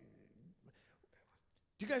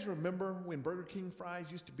you guys remember when Burger King fries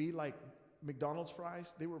used to be like McDonald's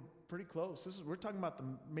fries? They were pretty close. We're talking about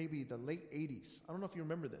maybe the late 80s. I don't know if you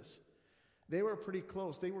remember this. They were pretty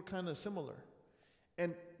close. They were kind of similar.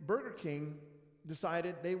 And Burger King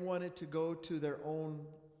decided they wanted to go to their own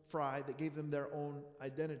fry that gave them their own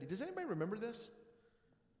identity. Does anybody remember this?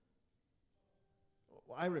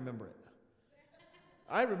 Well, I remember it.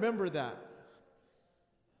 I remember that.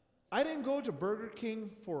 I didn't go to Burger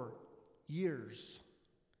King for years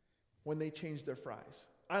when they changed their fries.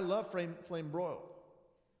 I love flame broiled.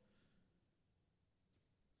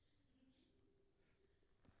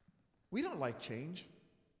 We don't like change.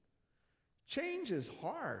 Change is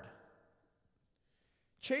hard.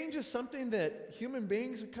 Change is something that human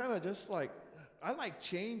beings are kind of just like, I like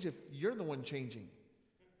change if you're the one changing.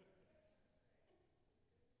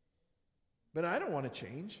 But I don't want to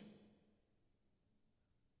change.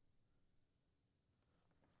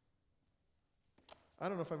 I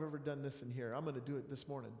don't know if I've ever done this in here. I'm going to do it this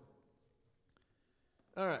morning.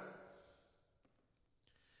 All right.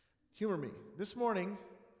 Humor me. This morning,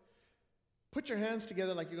 put your hands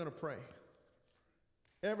together like you're going to pray.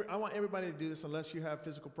 I want everybody to do this unless you have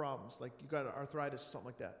physical problems, like you got arthritis or something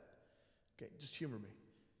like that. Okay, just humor me.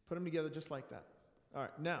 Put them together just like that. All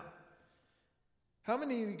right, now, how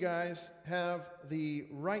many of you guys have the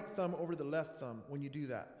right thumb over the left thumb when you do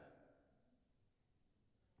that?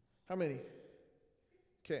 How many?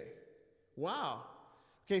 Okay. Wow.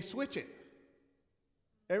 Okay, switch it.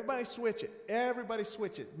 Everybody switch it. Everybody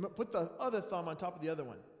switch it. Put the other thumb on top of the other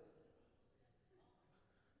one.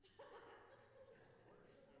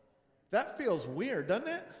 That feels weird, doesn't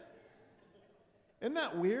it? Isn't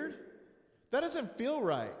that weird? That doesn't feel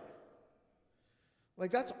right.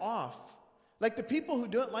 Like, that's off. Like, the people who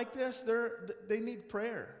do it like this, they need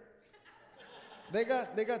prayer. They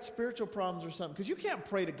got spiritual problems or something. Because you can't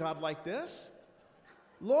pray to God like this.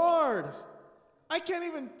 Lord, I can't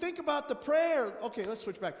even think about the prayer. Okay, let's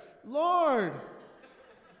switch back. Lord.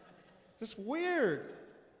 It's weird.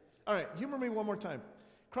 All right, humor me one more time.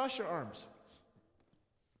 Cross your arms.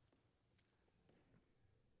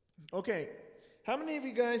 Okay, how many of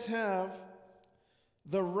you guys have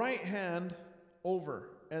the right hand over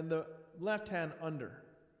and the left hand under?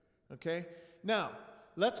 Okay, now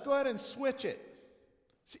let's go ahead and switch it.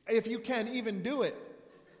 See, if you can even do it.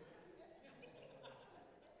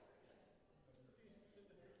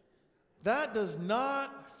 That does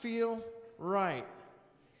not feel right.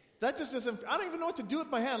 That just doesn't, I don't even know what to do with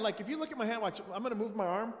my hand. Like, if you look at my hand, watch, I'm going to move my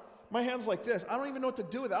arm. My hand's like this. I don't even know what to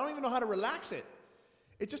do with it. I don't even know how to relax it.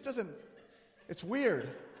 It just doesn't, it's weird.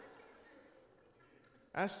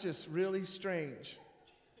 That's just really strange.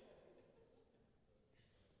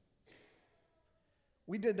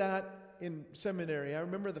 We did that in seminary. I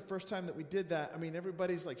remember the first time that we did that. I mean,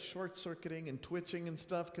 everybody's like short-circuiting and twitching and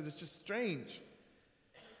stuff because it's just strange.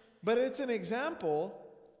 But it's an example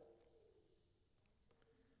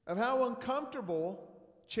of how uncomfortable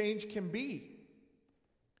change can be.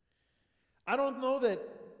 I don't know that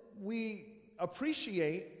we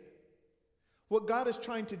appreciate what God is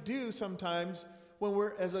trying to do sometimes when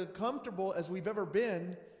we're as uncomfortable as we've ever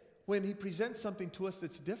been when He presents something to us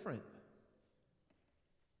that's different.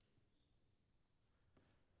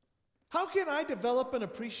 How can I develop an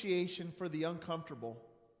appreciation for the uncomfortable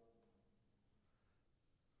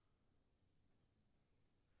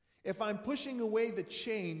if I'm pushing away the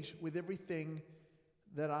change with everything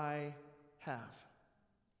that I have?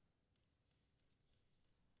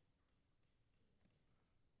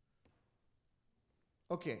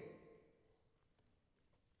 Okay.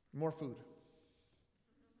 More food.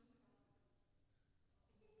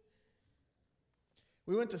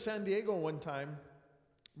 We went to San Diego one time.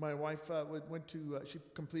 My wife went to, she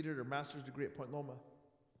completed her master's degree at Point Loma.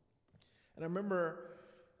 And I remember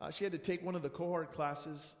she had to take one of the cohort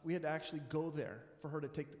classes. We had to actually go there for her to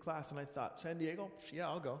take the class. And I thought, San Diego? Yeah,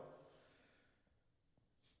 I'll go.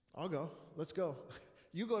 I'll go. Let's go.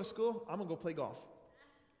 You go to school, I'm going to go play golf.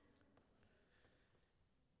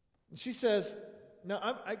 And she says,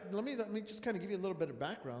 now let me just kind of give you a little bit of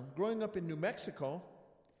background. Growing up in New Mexico,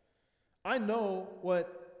 I know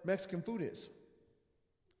what Mexican food is.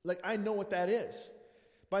 Like, I know what that is.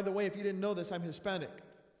 By the way, if you didn't know this, I'm Hispanic.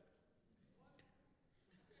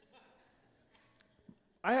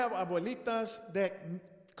 I have abuelitas that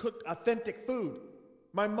cook authentic food.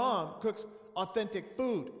 My mom cooks authentic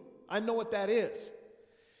food. I know what that is.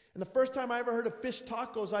 And the first time I ever heard of fish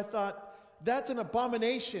tacos, I thought, that's an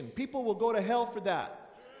abomination. People will go to hell for that.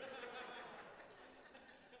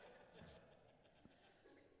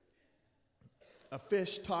 A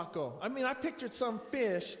fish taco. I mean, I pictured some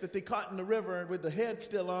fish that they caught in the river with the head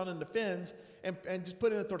still on and the fins and just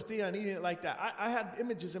put in a tortilla and eating it like that. I had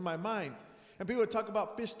images in my mind. And people would talk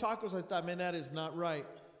about fish tacos. I thought, man, that is not right.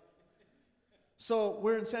 So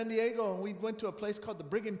we're in San Diego, and we went to a place called the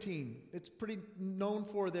Brigantine. It's pretty known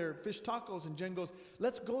for their fish tacos. And Jen goes,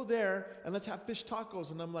 let's go there, and let's have fish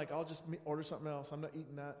tacos. And I'm like, I'll just order something else. I'm not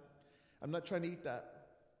eating that. I'm not trying to eat that.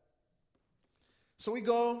 So we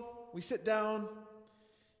go. We sit down.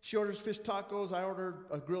 She orders fish tacos. I ordered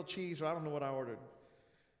a grilled cheese, or I don't know what I ordered.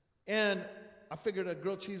 And I figured a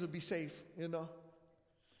grilled cheese would be safe, you know.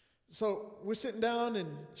 So we're sitting down, and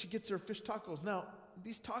she gets her fish tacos. Now,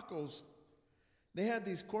 these tacos, they had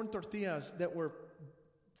these corn tortillas that were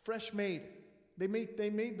fresh made. They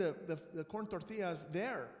made the corn tortillas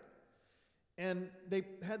there. And they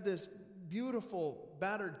had this beautiful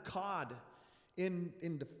battered cod in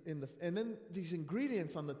the and then these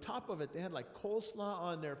ingredients on the top of it. They had like coleslaw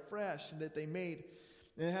on there, fresh, that they made.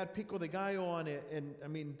 And it had pico de gallo on it. And I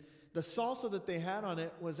mean, the salsa that they had on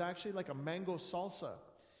it was actually like a mango salsa.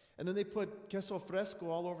 And then they put queso fresco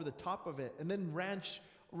all over the top of it. And then ranch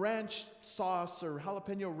sauce or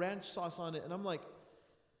jalapeno ranch sauce on it. And I'm like,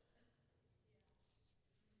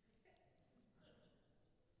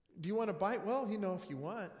 do you want a bite? Well, if you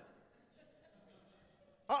want.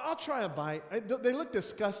 I'll try a bite. They look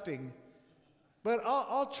disgusting. But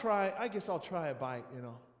I'll try. I guess I'll try a bite,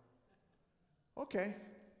 Okay.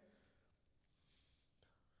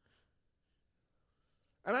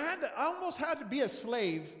 And I almost had to be a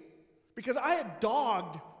slave because I had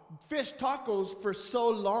dogged fish tacos for so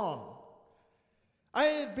long. I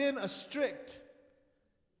had been a strict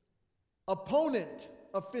opponent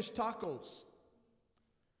of fish tacos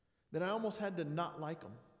that I almost had to not like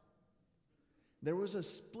them. There was a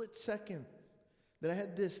split second that I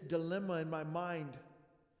had this dilemma in my mind.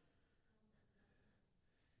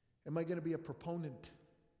 Am I going to be a proponent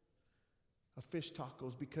of fish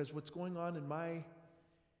tacos? Because what's going on in my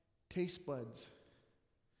taste buds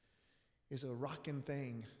is a rockin'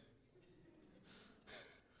 thing.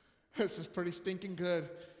 This is pretty stinking good.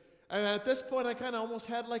 And at this point, I kind of almost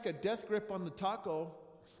had like a death grip on the taco.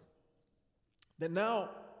 That now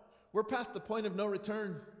we're past the point of no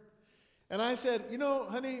return. And I said,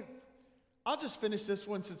 honey, I'll just finish this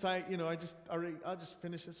one since I'll just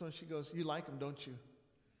finish this one. She goes, you like them, don't you?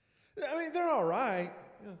 I mean, they're all right.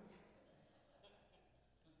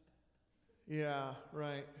 Yeah,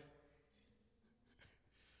 right.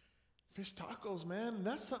 Fish tacos, man. And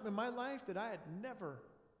that's something in my life that I had never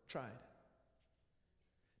tried.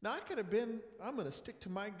 Now, I could have been, I'm going to stick to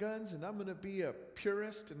my guns and I'm going to be a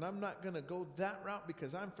purist and I'm not going to go that route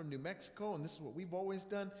because I'm from New Mexico and this is what we've always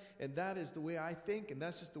done and that is the way I think and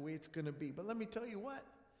that's just the way it's going to be. But let me tell you what.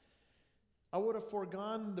 I would have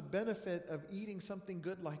foregone the benefit of eating something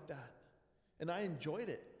good like that. And I enjoyed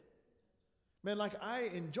it. Man, I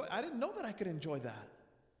didn't know that I could enjoy that.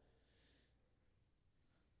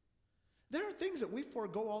 There are things that we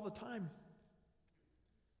forego all the time.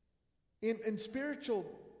 In spiritual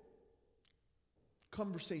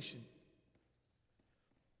conversation.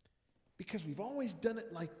 Because we've always done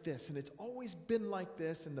it like this, and it's always been like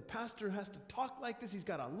this, and the pastor has to talk like this, he's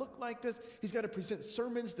got to look like this, he's got to present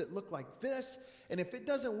sermons that look like this, and if it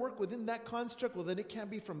doesn't work within that construct, well, then it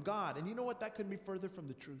can't be from God. And you know what? That couldn't be further from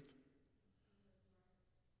the truth.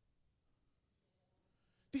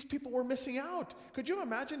 These people were missing out. Could you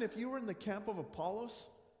imagine if you were in the camp of Apollos?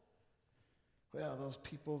 Well, those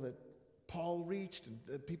people that Paul reached and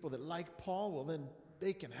the people that like Paul, well, then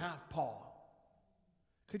they can have Paul.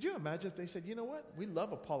 Could you imagine if they said, you know what? We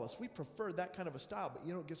love Apollos. We prefer that kind of a style.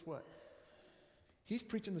 But guess what? He's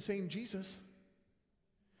preaching the same Jesus.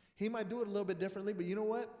 He might do it a little bit differently, but you know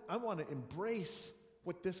what? I want to embrace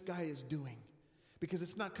what this guy is doing because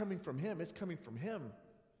it's not coming from him. It's coming from him.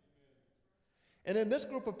 And then this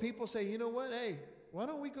group of people say, you know what? Hey, why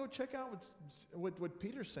don't we go check out what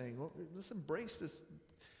Peter's saying? Well, let's embrace this.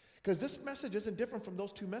 Because this message isn't different from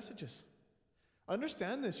those two messages.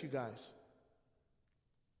 Understand this, you guys.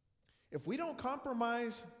 If we don't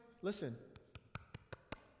compromise, listen,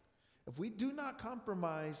 if we do not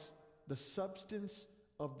compromise the substance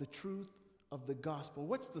of the truth of the gospel,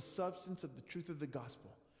 what's the substance of the truth of the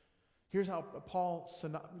gospel? Here's how Paul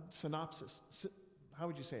synopsis, how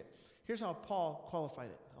would you say it? Here's how Paul qualified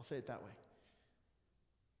it. I'll say it that way.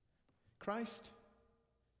 Christ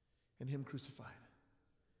and him crucified.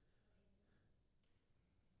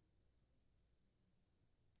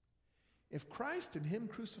 If Christ and him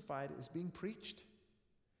crucified is being preached,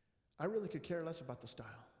 I really could care less about the style.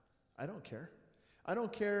 I don't care. I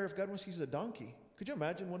don't care if God wants to use a donkey. Could you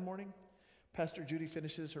imagine one morning, Pastor Judy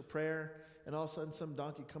finishes her prayer, and all of a sudden some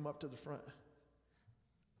donkey come up to the front.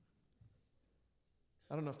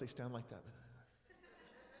 I don't know if they stand like that.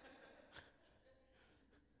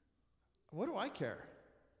 But what do I care?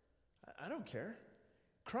 I don't care.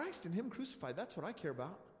 Christ and him crucified, that's what I care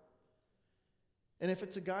about. And if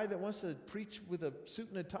it's a guy that wants to preach with a suit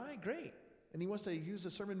and a tie, great. And he wants to use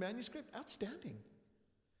a sermon manuscript, outstanding.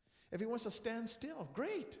 If he wants to stand still,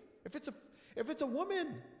 great. If it's a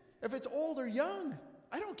woman, if it's old or young,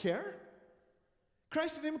 I don't care.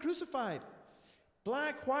 Christ and him crucified.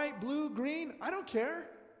 Black, white, blue, green, I don't care.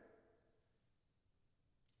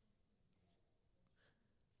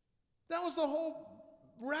 That was the whole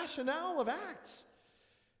rationale of Acts.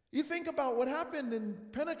 You think about what happened in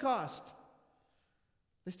Pentecost.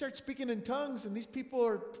 They start speaking in tongues, and these people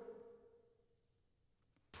are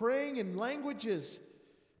praying in languages,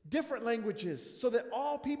 different languages, so that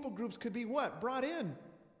all people groups could be what? Brought in.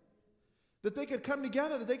 That they could come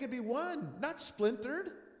together, that they could be one, not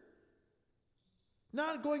splintered.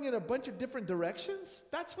 Not going in a bunch of different directions.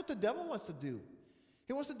 That's what the devil wants to do.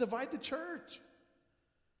 He wants to divide the church.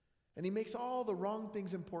 And he makes all the wrong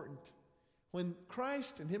things important. When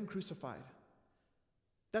Christ and him crucified,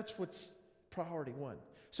 that's what's priority one.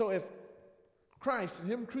 So if Christ and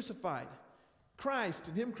him crucified, Christ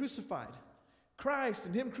and him crucified, Christ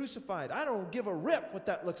and him crucified, I don't give a rip what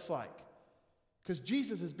that looks like. Because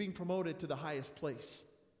Jesus is being promoted to the highest place.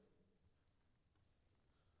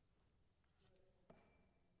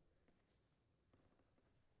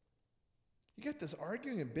 You got this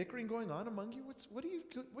arguing and bickering going on among you? What are you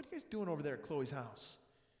guys doing over there at Chloe's house?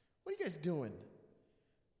 What are you guys doing?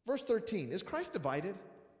 Verse 13, is Christ divided?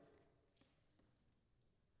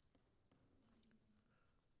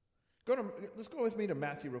 Let's go with me to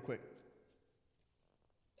Matthew real quick.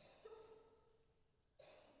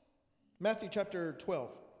 Matthew chapter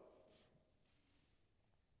 12.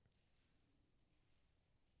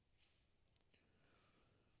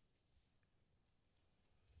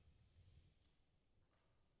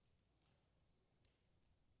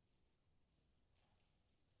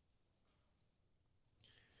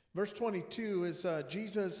 Verse 22 is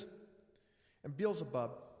Jesus and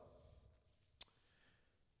Beelzebub.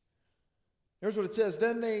 Here's what it says.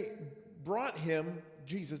 Then they brought to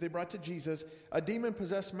Jesus a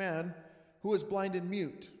demon-possessed man who was blind and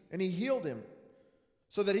mute, and he healed him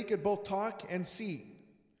so that he could both talk and see.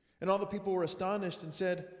 And all the people were astonished and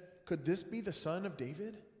said, could this be the son of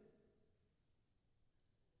David?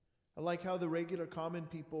 I like how the regular common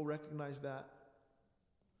people recognize that.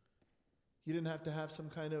 You didn't have to have some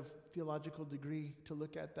kind of theological degree to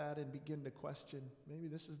look at that and begin to question, maybe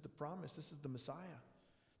this is the promise, this is the Messiah.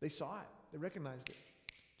 They saw it. They recognized it.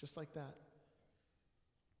 Just like that.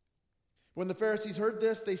 When the Pharisees heard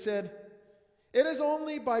this, they said, it is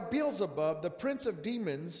only by Beelzebub, the prince of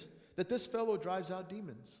demons, that this fellow drives out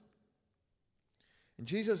demons. And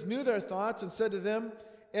Jesus knew their thoughts and said to them,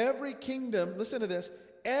 every kingdom, listen to this,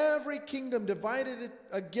 every kingdom divided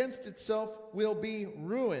against itself will be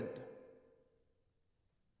ruined.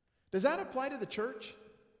 Does that apply to the church?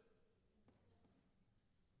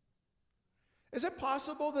 Is it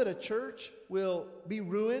possible that a church will be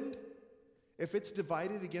ruined if it's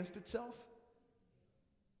divided against itself?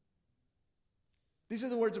 These are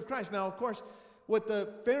the words of Christ. Now, of course, what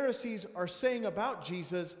the Pharisees are saying about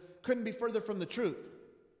Jesus couldn't be further from the truth.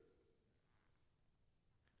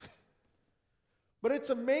 But it's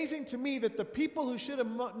amazing to me that the people who should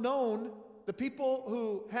have known, the people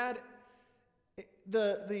who had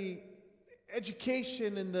the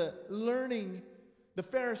education and the learning, the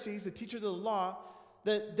Pharisees, the teachers of the law,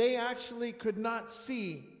 that they actually could not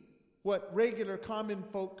see what regular common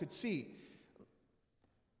folk could see.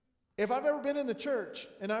 If I've ever been in the church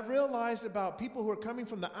and I've realized about people who are coming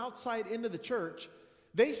from the outside into the church,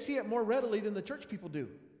 they see it more readily than the church people do.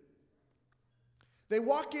 They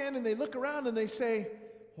walk in and they look around and they say,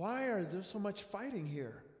 why are there so much fighting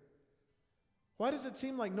here? Why does it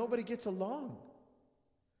seem like nobody gets along?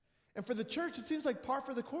 And for the church, it seems like par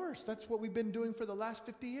for the course. That's what we've been doing for the last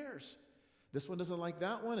 50 years. This one doesn't like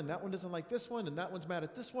that one, and that one doesn't like this one, and that one's mad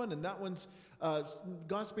at this one, and that one's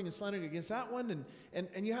gossiping and slandering against that one.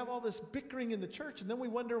 And you have all this bickering in the church, and then we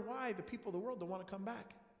wonder why the people of the world don't want to come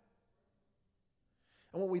back.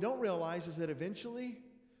 And what we don't realize is that eventually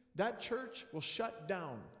that church will shut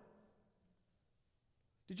down.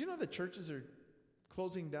 Did you know that churches are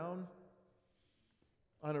closing down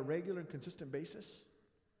on a regular and consistent basis?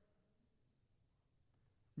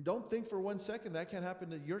 Don't think for 1 second that can't happen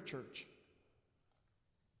to your church.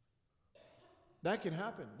 That can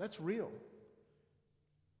happen. That's real.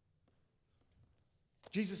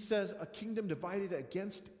 Jesus says a kingdom divided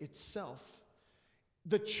against itself.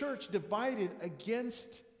 The church divided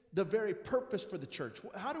against the very purpose for the church.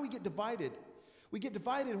 How do we get divided? We get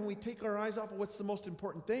divided when we take our eyes off of what's the most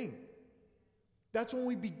important thing. That's when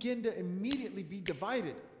we begin to immediately be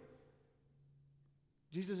divided.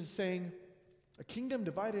 Jesus is saying, a kingdom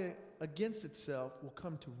divided against itself will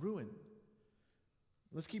come to ruin.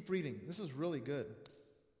 Let's keep reading. This is really good.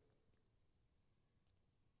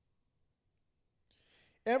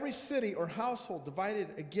 Every city or household divided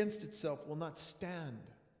against itself will not stand.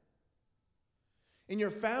 In your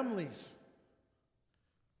families,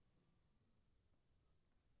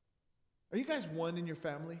 are you guys one in your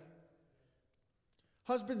family?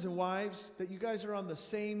 Husbands and wives, that you guys are on the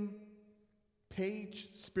same page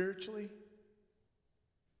spiritually?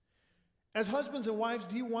 As husbands and wives,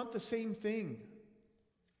 do you want the same thing?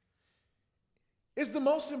 Is the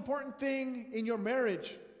most important thing in your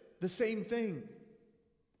marriage the same thing?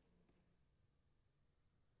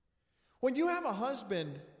 When you have a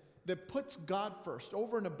husband that puts God first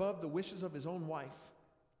over and above the wishes of his own wife,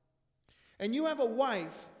 and you have a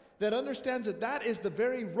wife that understands that that is the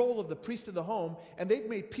very role of the priest of the home, and they've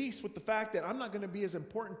made peace with the fact that I'm not going to be as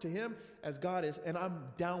important to him as God is, and I'm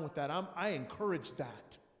down with that. I encourage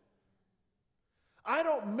that. I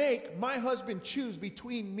don't make my husband choose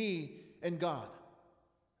between me and God.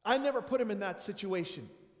 I never put him in that situation.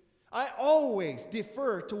 I always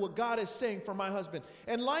defer to what God is saying for my husband.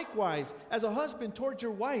 And likewise, as a husband towards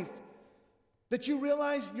your wife, that you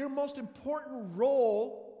realize your most important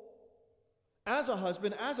role as a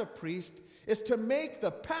husband, as a priest, is to make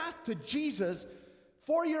the path to Jesus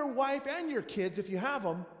for your wife and your kids, if you have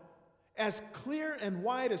them, as clear and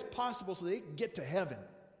wide as possible so they can get to heaven.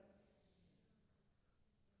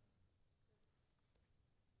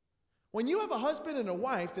 When you have a husband and a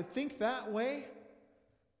wife that think that way,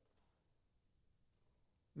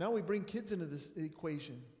 now we bring kids into this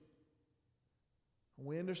equation. What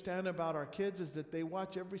we understand about our kids is that they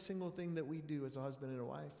watch every single thing that we do as a husband and a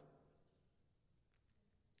wife.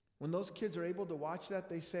 When those kids are able to watch that,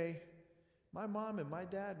 they say, my mom and my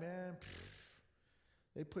dad, man,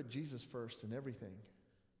 they put Jesus first in everything.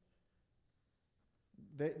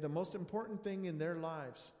 The most important thing in their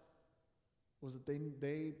lives was that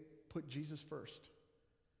they put Jesus first.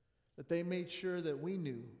 That they made sure that we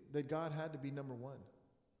knew that God had to be number one.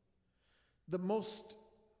 The most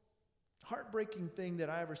heartbreaking thing that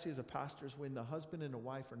I ever see as a pastor is when the husband and the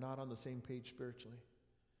wife are not on the same page spiritually.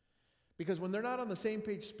 Because when they're not on the same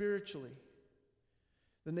page spiritually,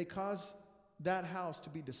 then they cause that house to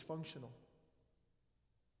be dysfunctional.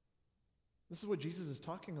 This is what Jesus is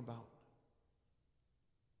talking about.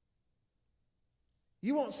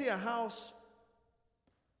 You won't see a house,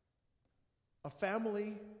 a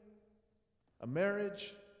family, a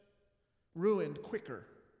marriage ruined quicker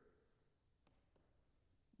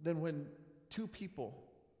than when two people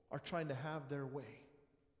are trying to have their way.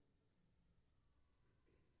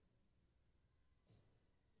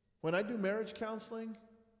 When I do marriage counseling,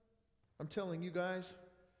 I'm telling you guys,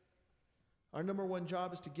 our number one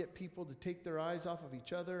job is to get people to take their eyes off of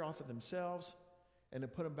each other, off of themselves, and to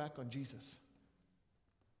put them back on Jesus.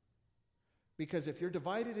 Because if you're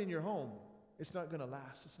divided in your home, it's not going to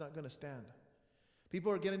last. It's not going to stand.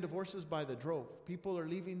 People are getting divorces by the drove. People are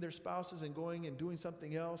leaving their spouses and going and doing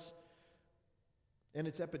something else. And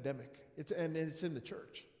it's epidemic. It's in the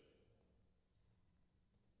church.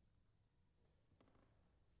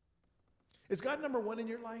 Is God number one in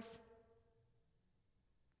your life?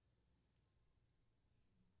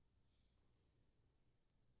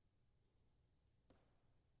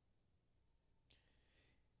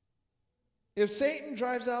 If Satan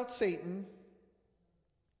drives out Satan,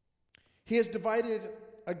 he is divided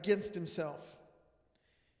against himself.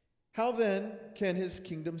 How then can his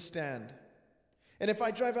kingdom stand? And if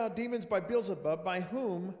I drive out demons by Beelzebub, by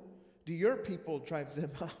whom do your people drive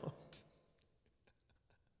them out?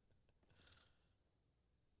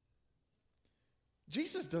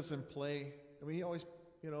 Jesus doesn't play. I mean, he always,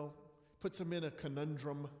 puts them in a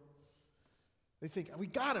conundrum. They think, we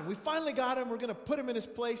got him. We finally got him. We're going to put him in his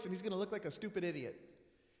place, and he's going to look like a stupid idiot.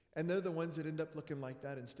 And they're the ones that end up looking like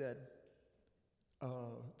that instead.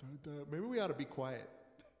 Maybe we ought to be quiet.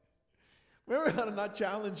 Maybe we ought to not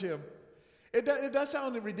challenge him. It does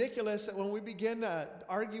sound ridiculous that when we begin to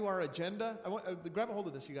argue our agenda. Grab a hold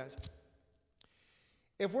of this, you guys.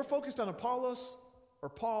 If we're focused on Apollos or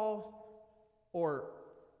Paul or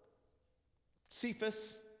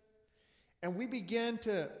Cephas, and we begin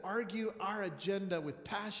to argue our agenda with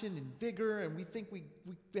passion and vigor, and we think we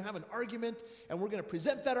have an argument, and we're going to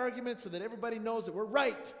present that argument so that everybody knows that we're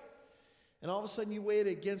right. And all of a sudden you weigh it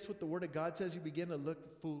against what the Word of God says, you begin to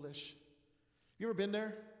look foolish. You ever been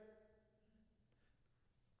there?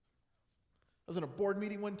 I was in a board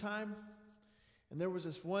meeting one time, and there was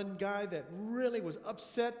this one guy that really was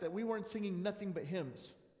upset that we weren't singing nothing but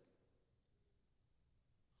hymns.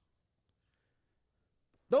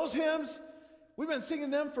 Those hymns, we've been singing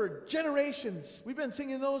them for generations. We've been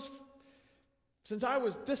singing those since I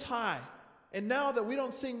was this high. And now that we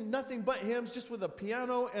don't sing nothing but hymns, just with a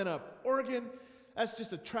piano and an organ, that's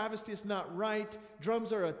just a travesty. It's not right.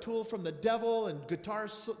 Drums are a tool from the devil, and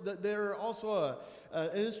guitars, they're also an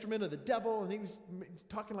instrument of the devil. And he was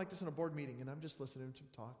talking like this in a board meeting, and I'm just listening to him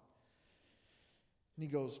talk. And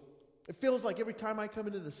he goes, it feels like every time I come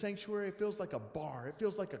into the sanctuary, it feels like a bar. It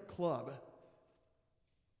feels like a club.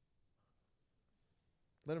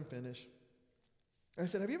 Let him finish. And I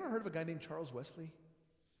said, have you ever heard of a guy named Charles Wesley?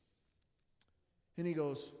 And he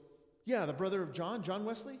goes, yeah, the brother of John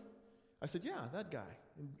Wesley? I said, yeah, that guy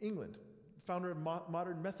in England, founder of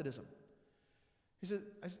modern Methodism. He said,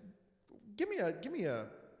 give me a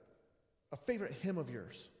favorite hymn of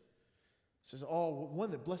yours. He says, oh,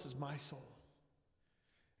 one that blesses my soul.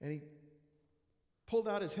 And he pulled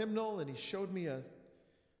out his hymnal and he showed me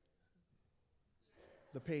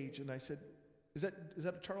the page. And I said, is that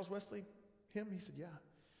a Charles Wesley hymn? He said, yeah.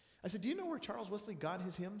 I said, do you know where Charles Wesley got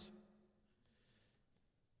his hymns?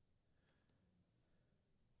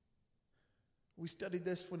 We studied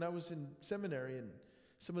this when I was in seminary, and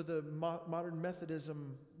some of the modern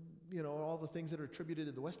Methodism, all the things that are attributed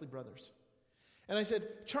to the Wesley brothers. And I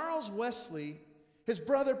said, Charles Wesley, his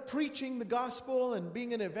brother preaching the gospel and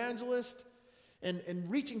being an evangelist and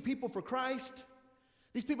reaching people for Christ,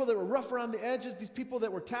 these people that were rough around the edges, these people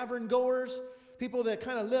that were tavern goers, people that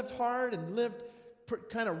kind of lived hard and lived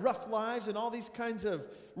kind of rough lives and all these kinds of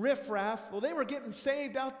riffraff, well, they were getting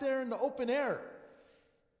saved out there in the open air.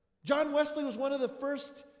 John Wesley was one of the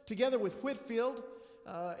first, together with Whitefield,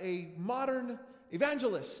 a modern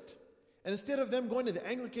evangelist. And instead of them going to the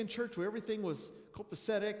Anglican church where everything was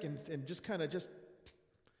copacetic and they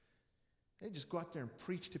just go out there and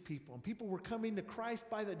preach to people. And people were coming to Christ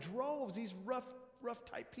by the droves, these rough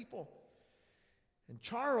type people. And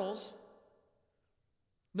Charles,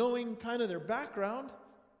 knowing kind of their background,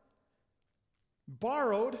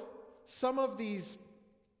 borrowed some of these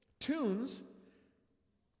tunes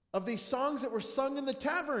of these songs that were sung in the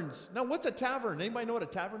taverns. Now, what's a tavern? Anybody know what a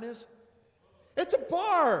tavern is? It's a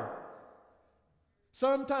bar.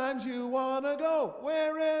 Sometimes you want to go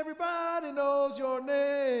where everybody knows your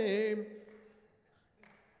name.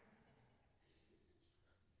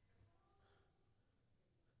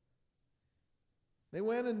 They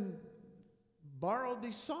went and borrowed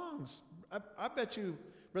these songs. I bet you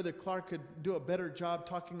Brother Clark could do a better job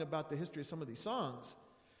talking about the history of some of these songs.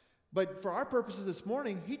 But for our purposes this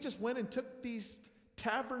morning, he just went and took these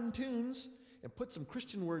tavern tunes and put some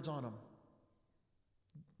Christian words on them.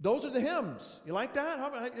 Those are the hymns. You like that?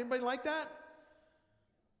 Anybody like that?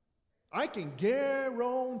 I can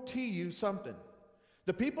guarantee you something.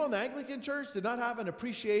 The people in the Anglican church did not have an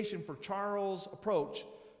appreciation for Charles' approach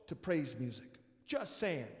to praise music. Just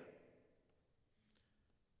saying.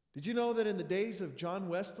 Did you know that in the days of John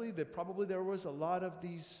Wesley that probably there was a lot of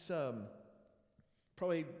these,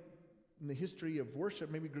 probably in the history of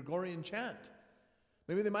worship, maybe Gregorian chant.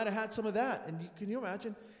 Maybe they might have had some of that. And can you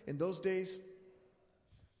imagine in those days?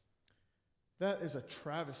 That is a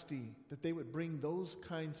travesty that they would bring those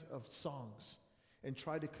kinds of songs and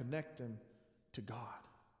try to connect them to God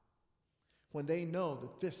when they know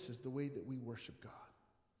that this is the way that we worship God.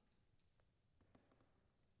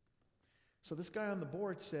 So this guy on the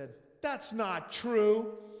board said, that's not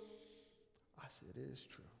true. I said, it is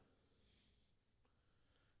true.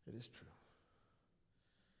 It is true.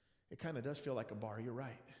 It kind of does feel like a bar, you're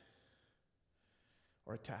right.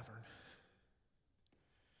 Or a tavern.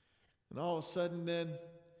 And all of a sudden then,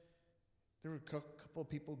 there were a couple of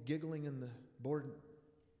people giggling in the board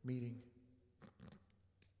meeting.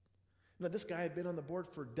 Now this guy had been on the board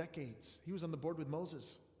for decades. He was on the board with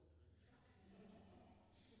Moses.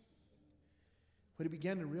 What he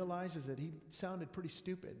began to realize is that he sounded pretty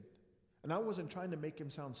stupid. And I wasn't trying to make him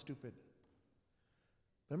sound stupid.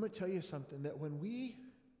 But I'm going to tell you something, that when we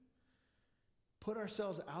put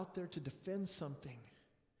ourselves out there to defend something,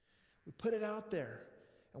 we put it out there,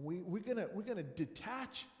 and we're gonna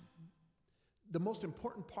detach the most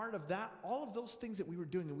important part of that, all of those things that we were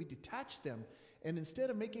doing, and we detached them. And instead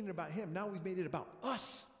of making it about him, now we've made it about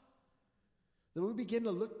us. Then we begin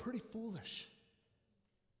to look pretty foolish.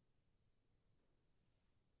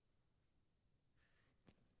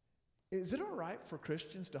 Is it all right for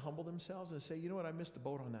Christians to humble themselves and say, you know what, I missed the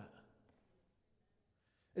boat on that?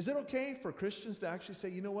 Is it okay for Christians to actually say,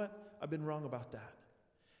 you know what, I've been wrong about that.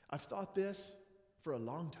 I've thought this for a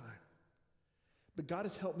long time. But God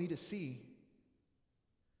has helped me to see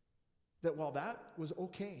that while that was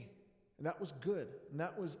okay, and that was good, and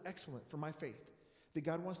that was excellent for my faith, that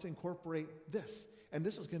God wants to incorporate this, and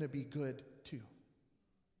this is going to be good too.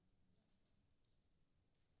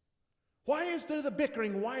 Why is there the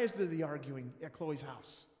bickering? Why is there the arguing at Chloe's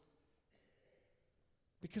house?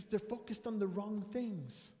 Because they're focused on the wrong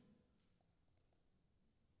things.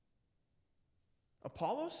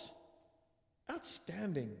 Apollos?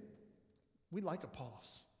 Outstanding. We like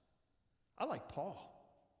Apollos. I like Paul.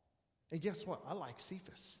 And guess what? I like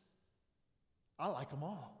Cephas. I like them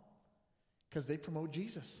all. Because they promote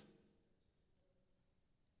Jesus.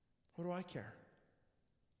 What do I care?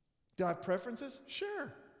 Do I have preferences?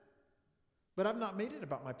 Sure. But I've not made it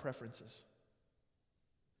about my preferences.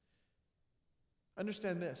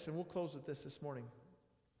 Understand this, and we'll close with this morning.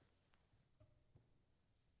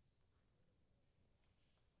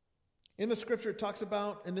 In the scripture, it talks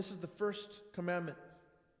about, and this is the first commandment,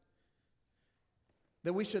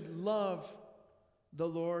 that we should love the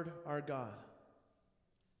Lord our God.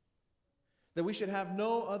 That we should have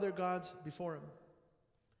no other gods before him.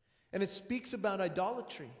 And it speaks about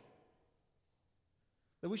idolatry.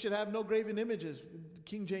 That we should have no graven images.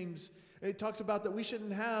 King James, it talks about that we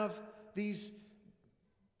shouldn't have these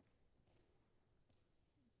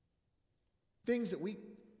things that we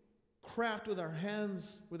craft with our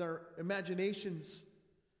hands, with our imaginations.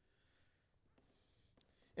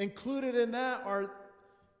 Included in that are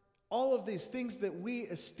all of these things that we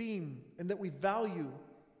esteem and that we value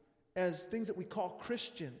as things that we call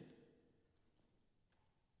Christian.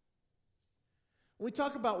 When we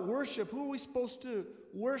talk about worship, who are we supposed to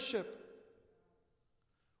worship?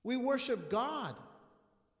 We worship God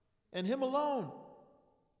and him alone.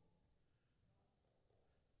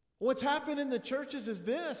 What's happened in the churches is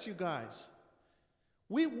this, you guys.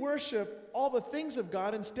 We worship all the things of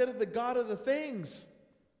God instead of the God of the things.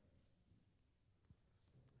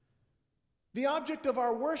 The object of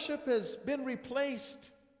our worship has been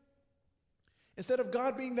replaced. Instead of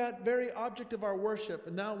God being that very object of our worship,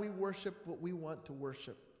 and now we worship what we want to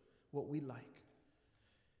worship, what we like.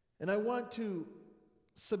 And I want to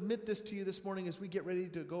submit this to you this morning as we get ready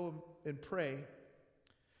to go and pray.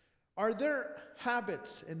 Are there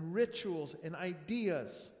habits and rituals and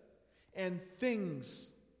ideas and things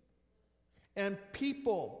and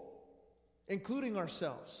people, including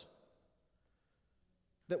ourselves,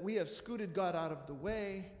 that we have scooted God out of the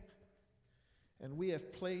way and we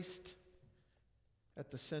have placed at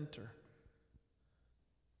the center?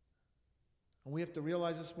 And we have to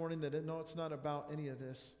realize this morning that no, it's not about any of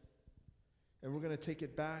this. And we're going to take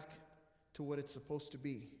it back to what it's supposed to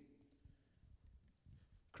be.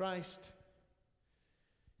 Christ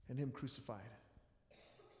and him crucified.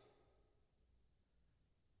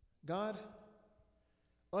 God,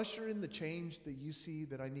 usher in the change that you see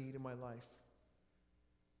that I need in my life.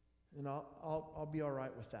 And I'll be all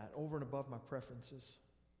right with that, over and above my preferences,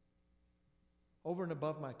 over and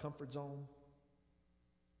above my comfort zone.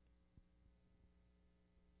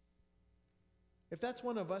 If that's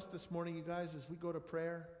one of us this morning, you guys, as we go to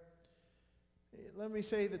prayer, let me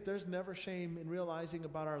say that there's never shame in realizing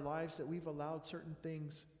about our lives that we've allowed certain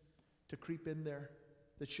things to creep in there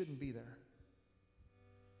that shouldn't be there.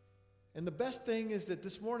 And the best thing is that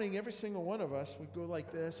this morning, every single one of us, we go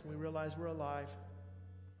like this and we realize we're alive.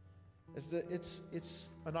 Is that it's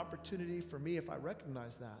an opportunity for me, if I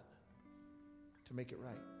recognize that, to make it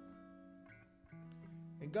right.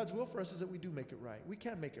 And God's will for us is that we do make it right. We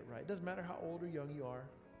can make it right. It doesn't matter how old or young you are.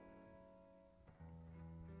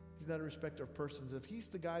 He's not a respecter of persons. If he's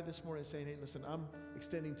the guy this morning saying, hey, listen, I'm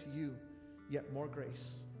extending to you yet more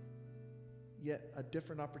grace, yet a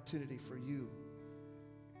different opportunity for you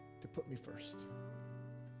to put me first.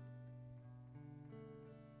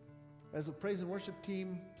 As the praise and worship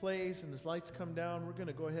team plays and the lights come down, we're going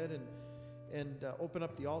to go ahead and open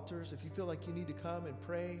up the altars. If you feel like you need to come and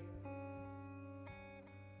pray,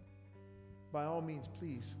 by all means,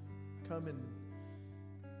 please come and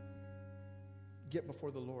get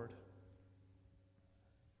before the Lord.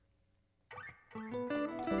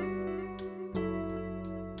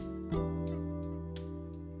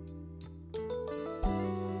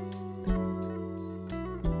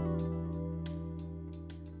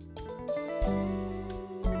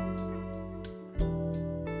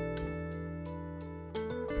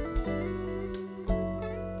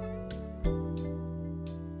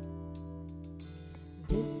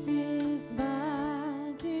 This is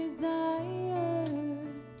my desire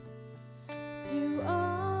to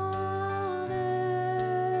honor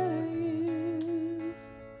you,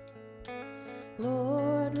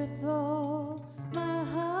 Lord, with all my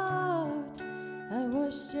heart I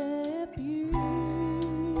worship you.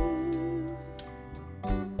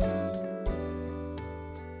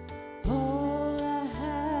 All I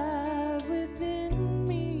have within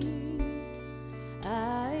me,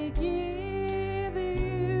 I give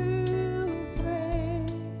you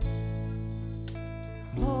praise.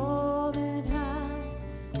 All that I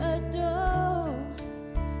adore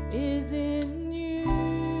is in you.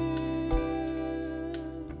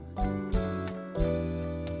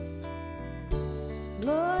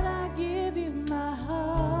 Lord, I give you my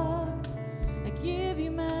heart, I give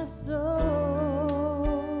you my soul.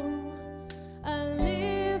 I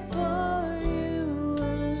live for you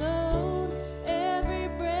alone. Every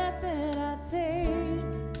breath that I take,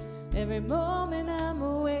 every moment I'm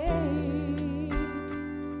awake,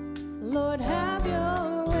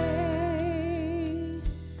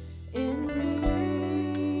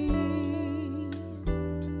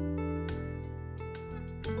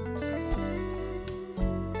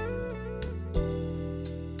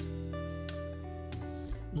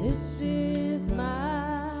 This is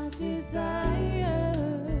my desire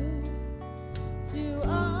to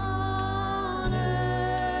honor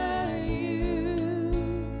you,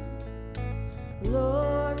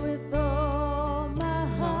 Lord, with all my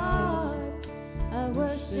heart. I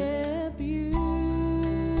worship you.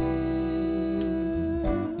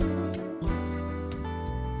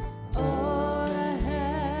 All I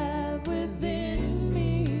have within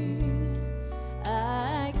me,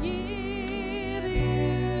 I give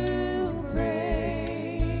you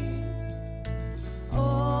praise.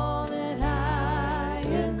 All that I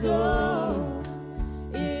adore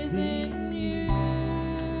is in you.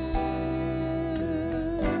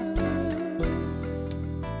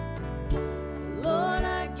 Lord,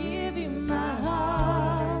 I give you my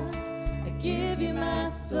heart, I give you my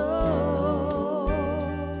soul.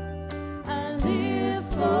 I live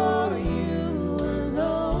for you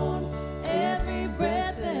alone. Every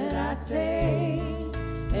breath that I take,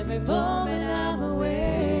 every moment I'm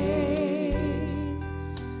awake.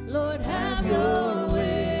 Lord, have your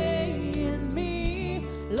way in me.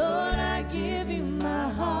 Lord, I give you my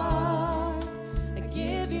heart, I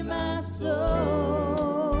give you my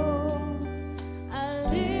soul. I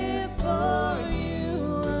live for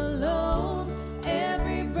you alone.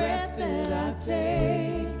 Every breath that I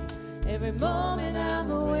take, every moment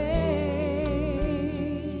I'm awake.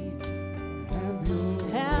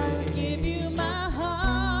 I give you my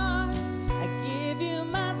heart, I give you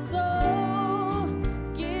my soul,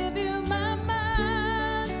 give you my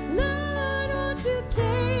mind. Lord, won't you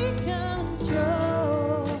take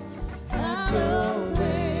control? I'll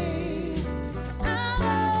obey,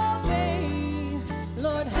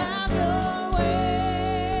 Lord, have your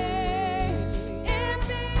way in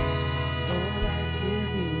me. Lord, I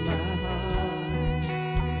give you my heart,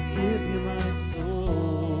 give you my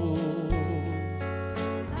soul.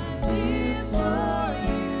 I live for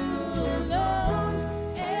you alone.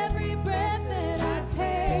 Every breath that I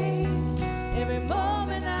take, every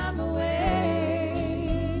moment I'm awake.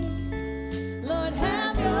 Lord,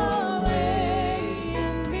 have your way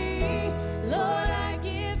in me. Lord, I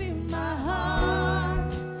give you my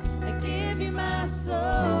heart, I give you my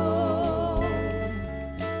soul.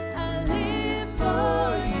 I live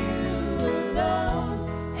for you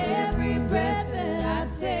alone. Every breath that I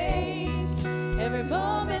take, every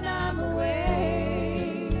moment I'm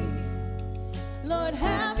awake. Lord,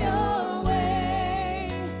 have your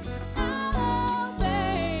way. I'll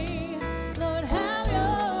obey. Lord, have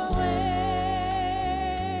your way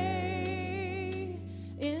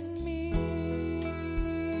in me.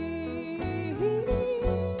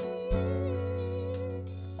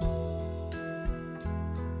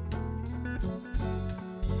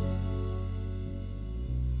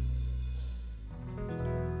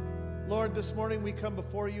 Lord, this morning we come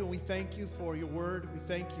before you and we thank you for your word. We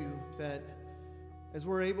thank you that as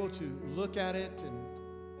we're able to look at it and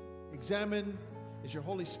examine, as your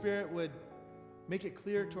Holy Spirit would make it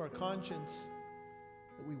clear to our conscience,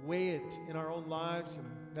 that we weigh it in our own lives, and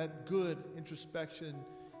that good introspection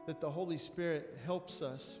that the Holy Spirit helps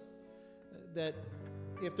us, that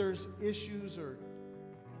if there's issues or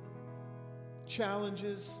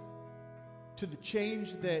challenges to the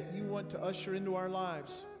change that you want to usher into our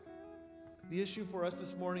lives, the issue for us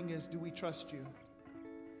this morning is, do we trust you?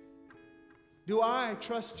 Do I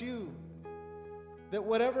trust you? That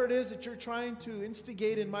whatever it is that you're trying to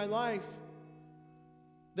instigate in my life,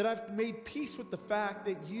 that I've made peace with the fact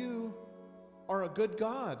that you are a good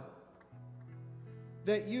God.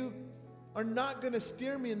 That you are not going to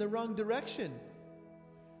steer me in the wrong direction.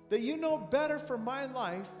 That you know better for my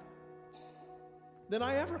life than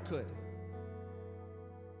I ever could.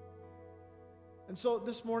 And so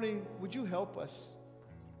this morning, would you help us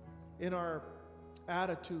in our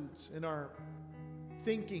attitudes, in our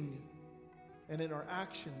thinking, and in our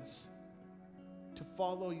actions to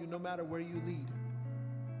follow you no matter where you lead.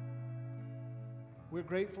 We're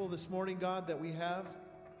grateful this morning, God, that we have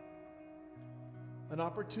an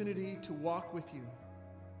opportunity to walk with you,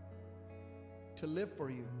 to live for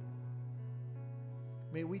you.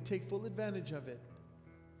 May we take full advantage of it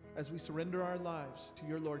as we surrender our lives to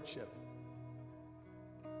your lordship.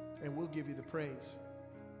 And we'll give you the praise.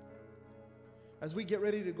 As we get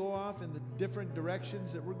ready to go off in the different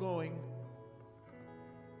directions that we're going,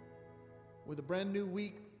 with a brand new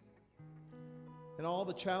week and all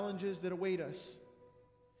the challenges that await us,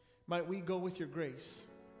 might we go with your grace,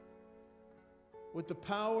 with the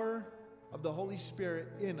power of the Holy Spirit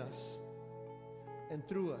in us and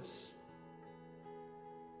through us,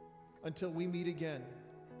 until we meet again.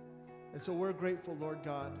 And so we're grateful, Lord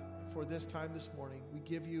God, for this time this morning. We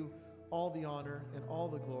give you all the honor and all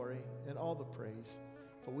the glory and all the praise.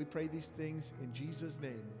 For we pray these things in Jesus'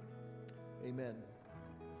 name. Amen.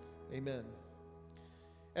 Amen.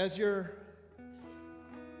 As you're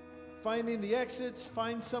finding the exits,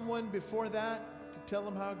 find someone before that to tell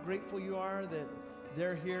them how grateful you are that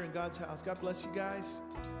they're here in God's house. God bless you guys.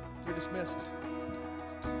 You're dismissed.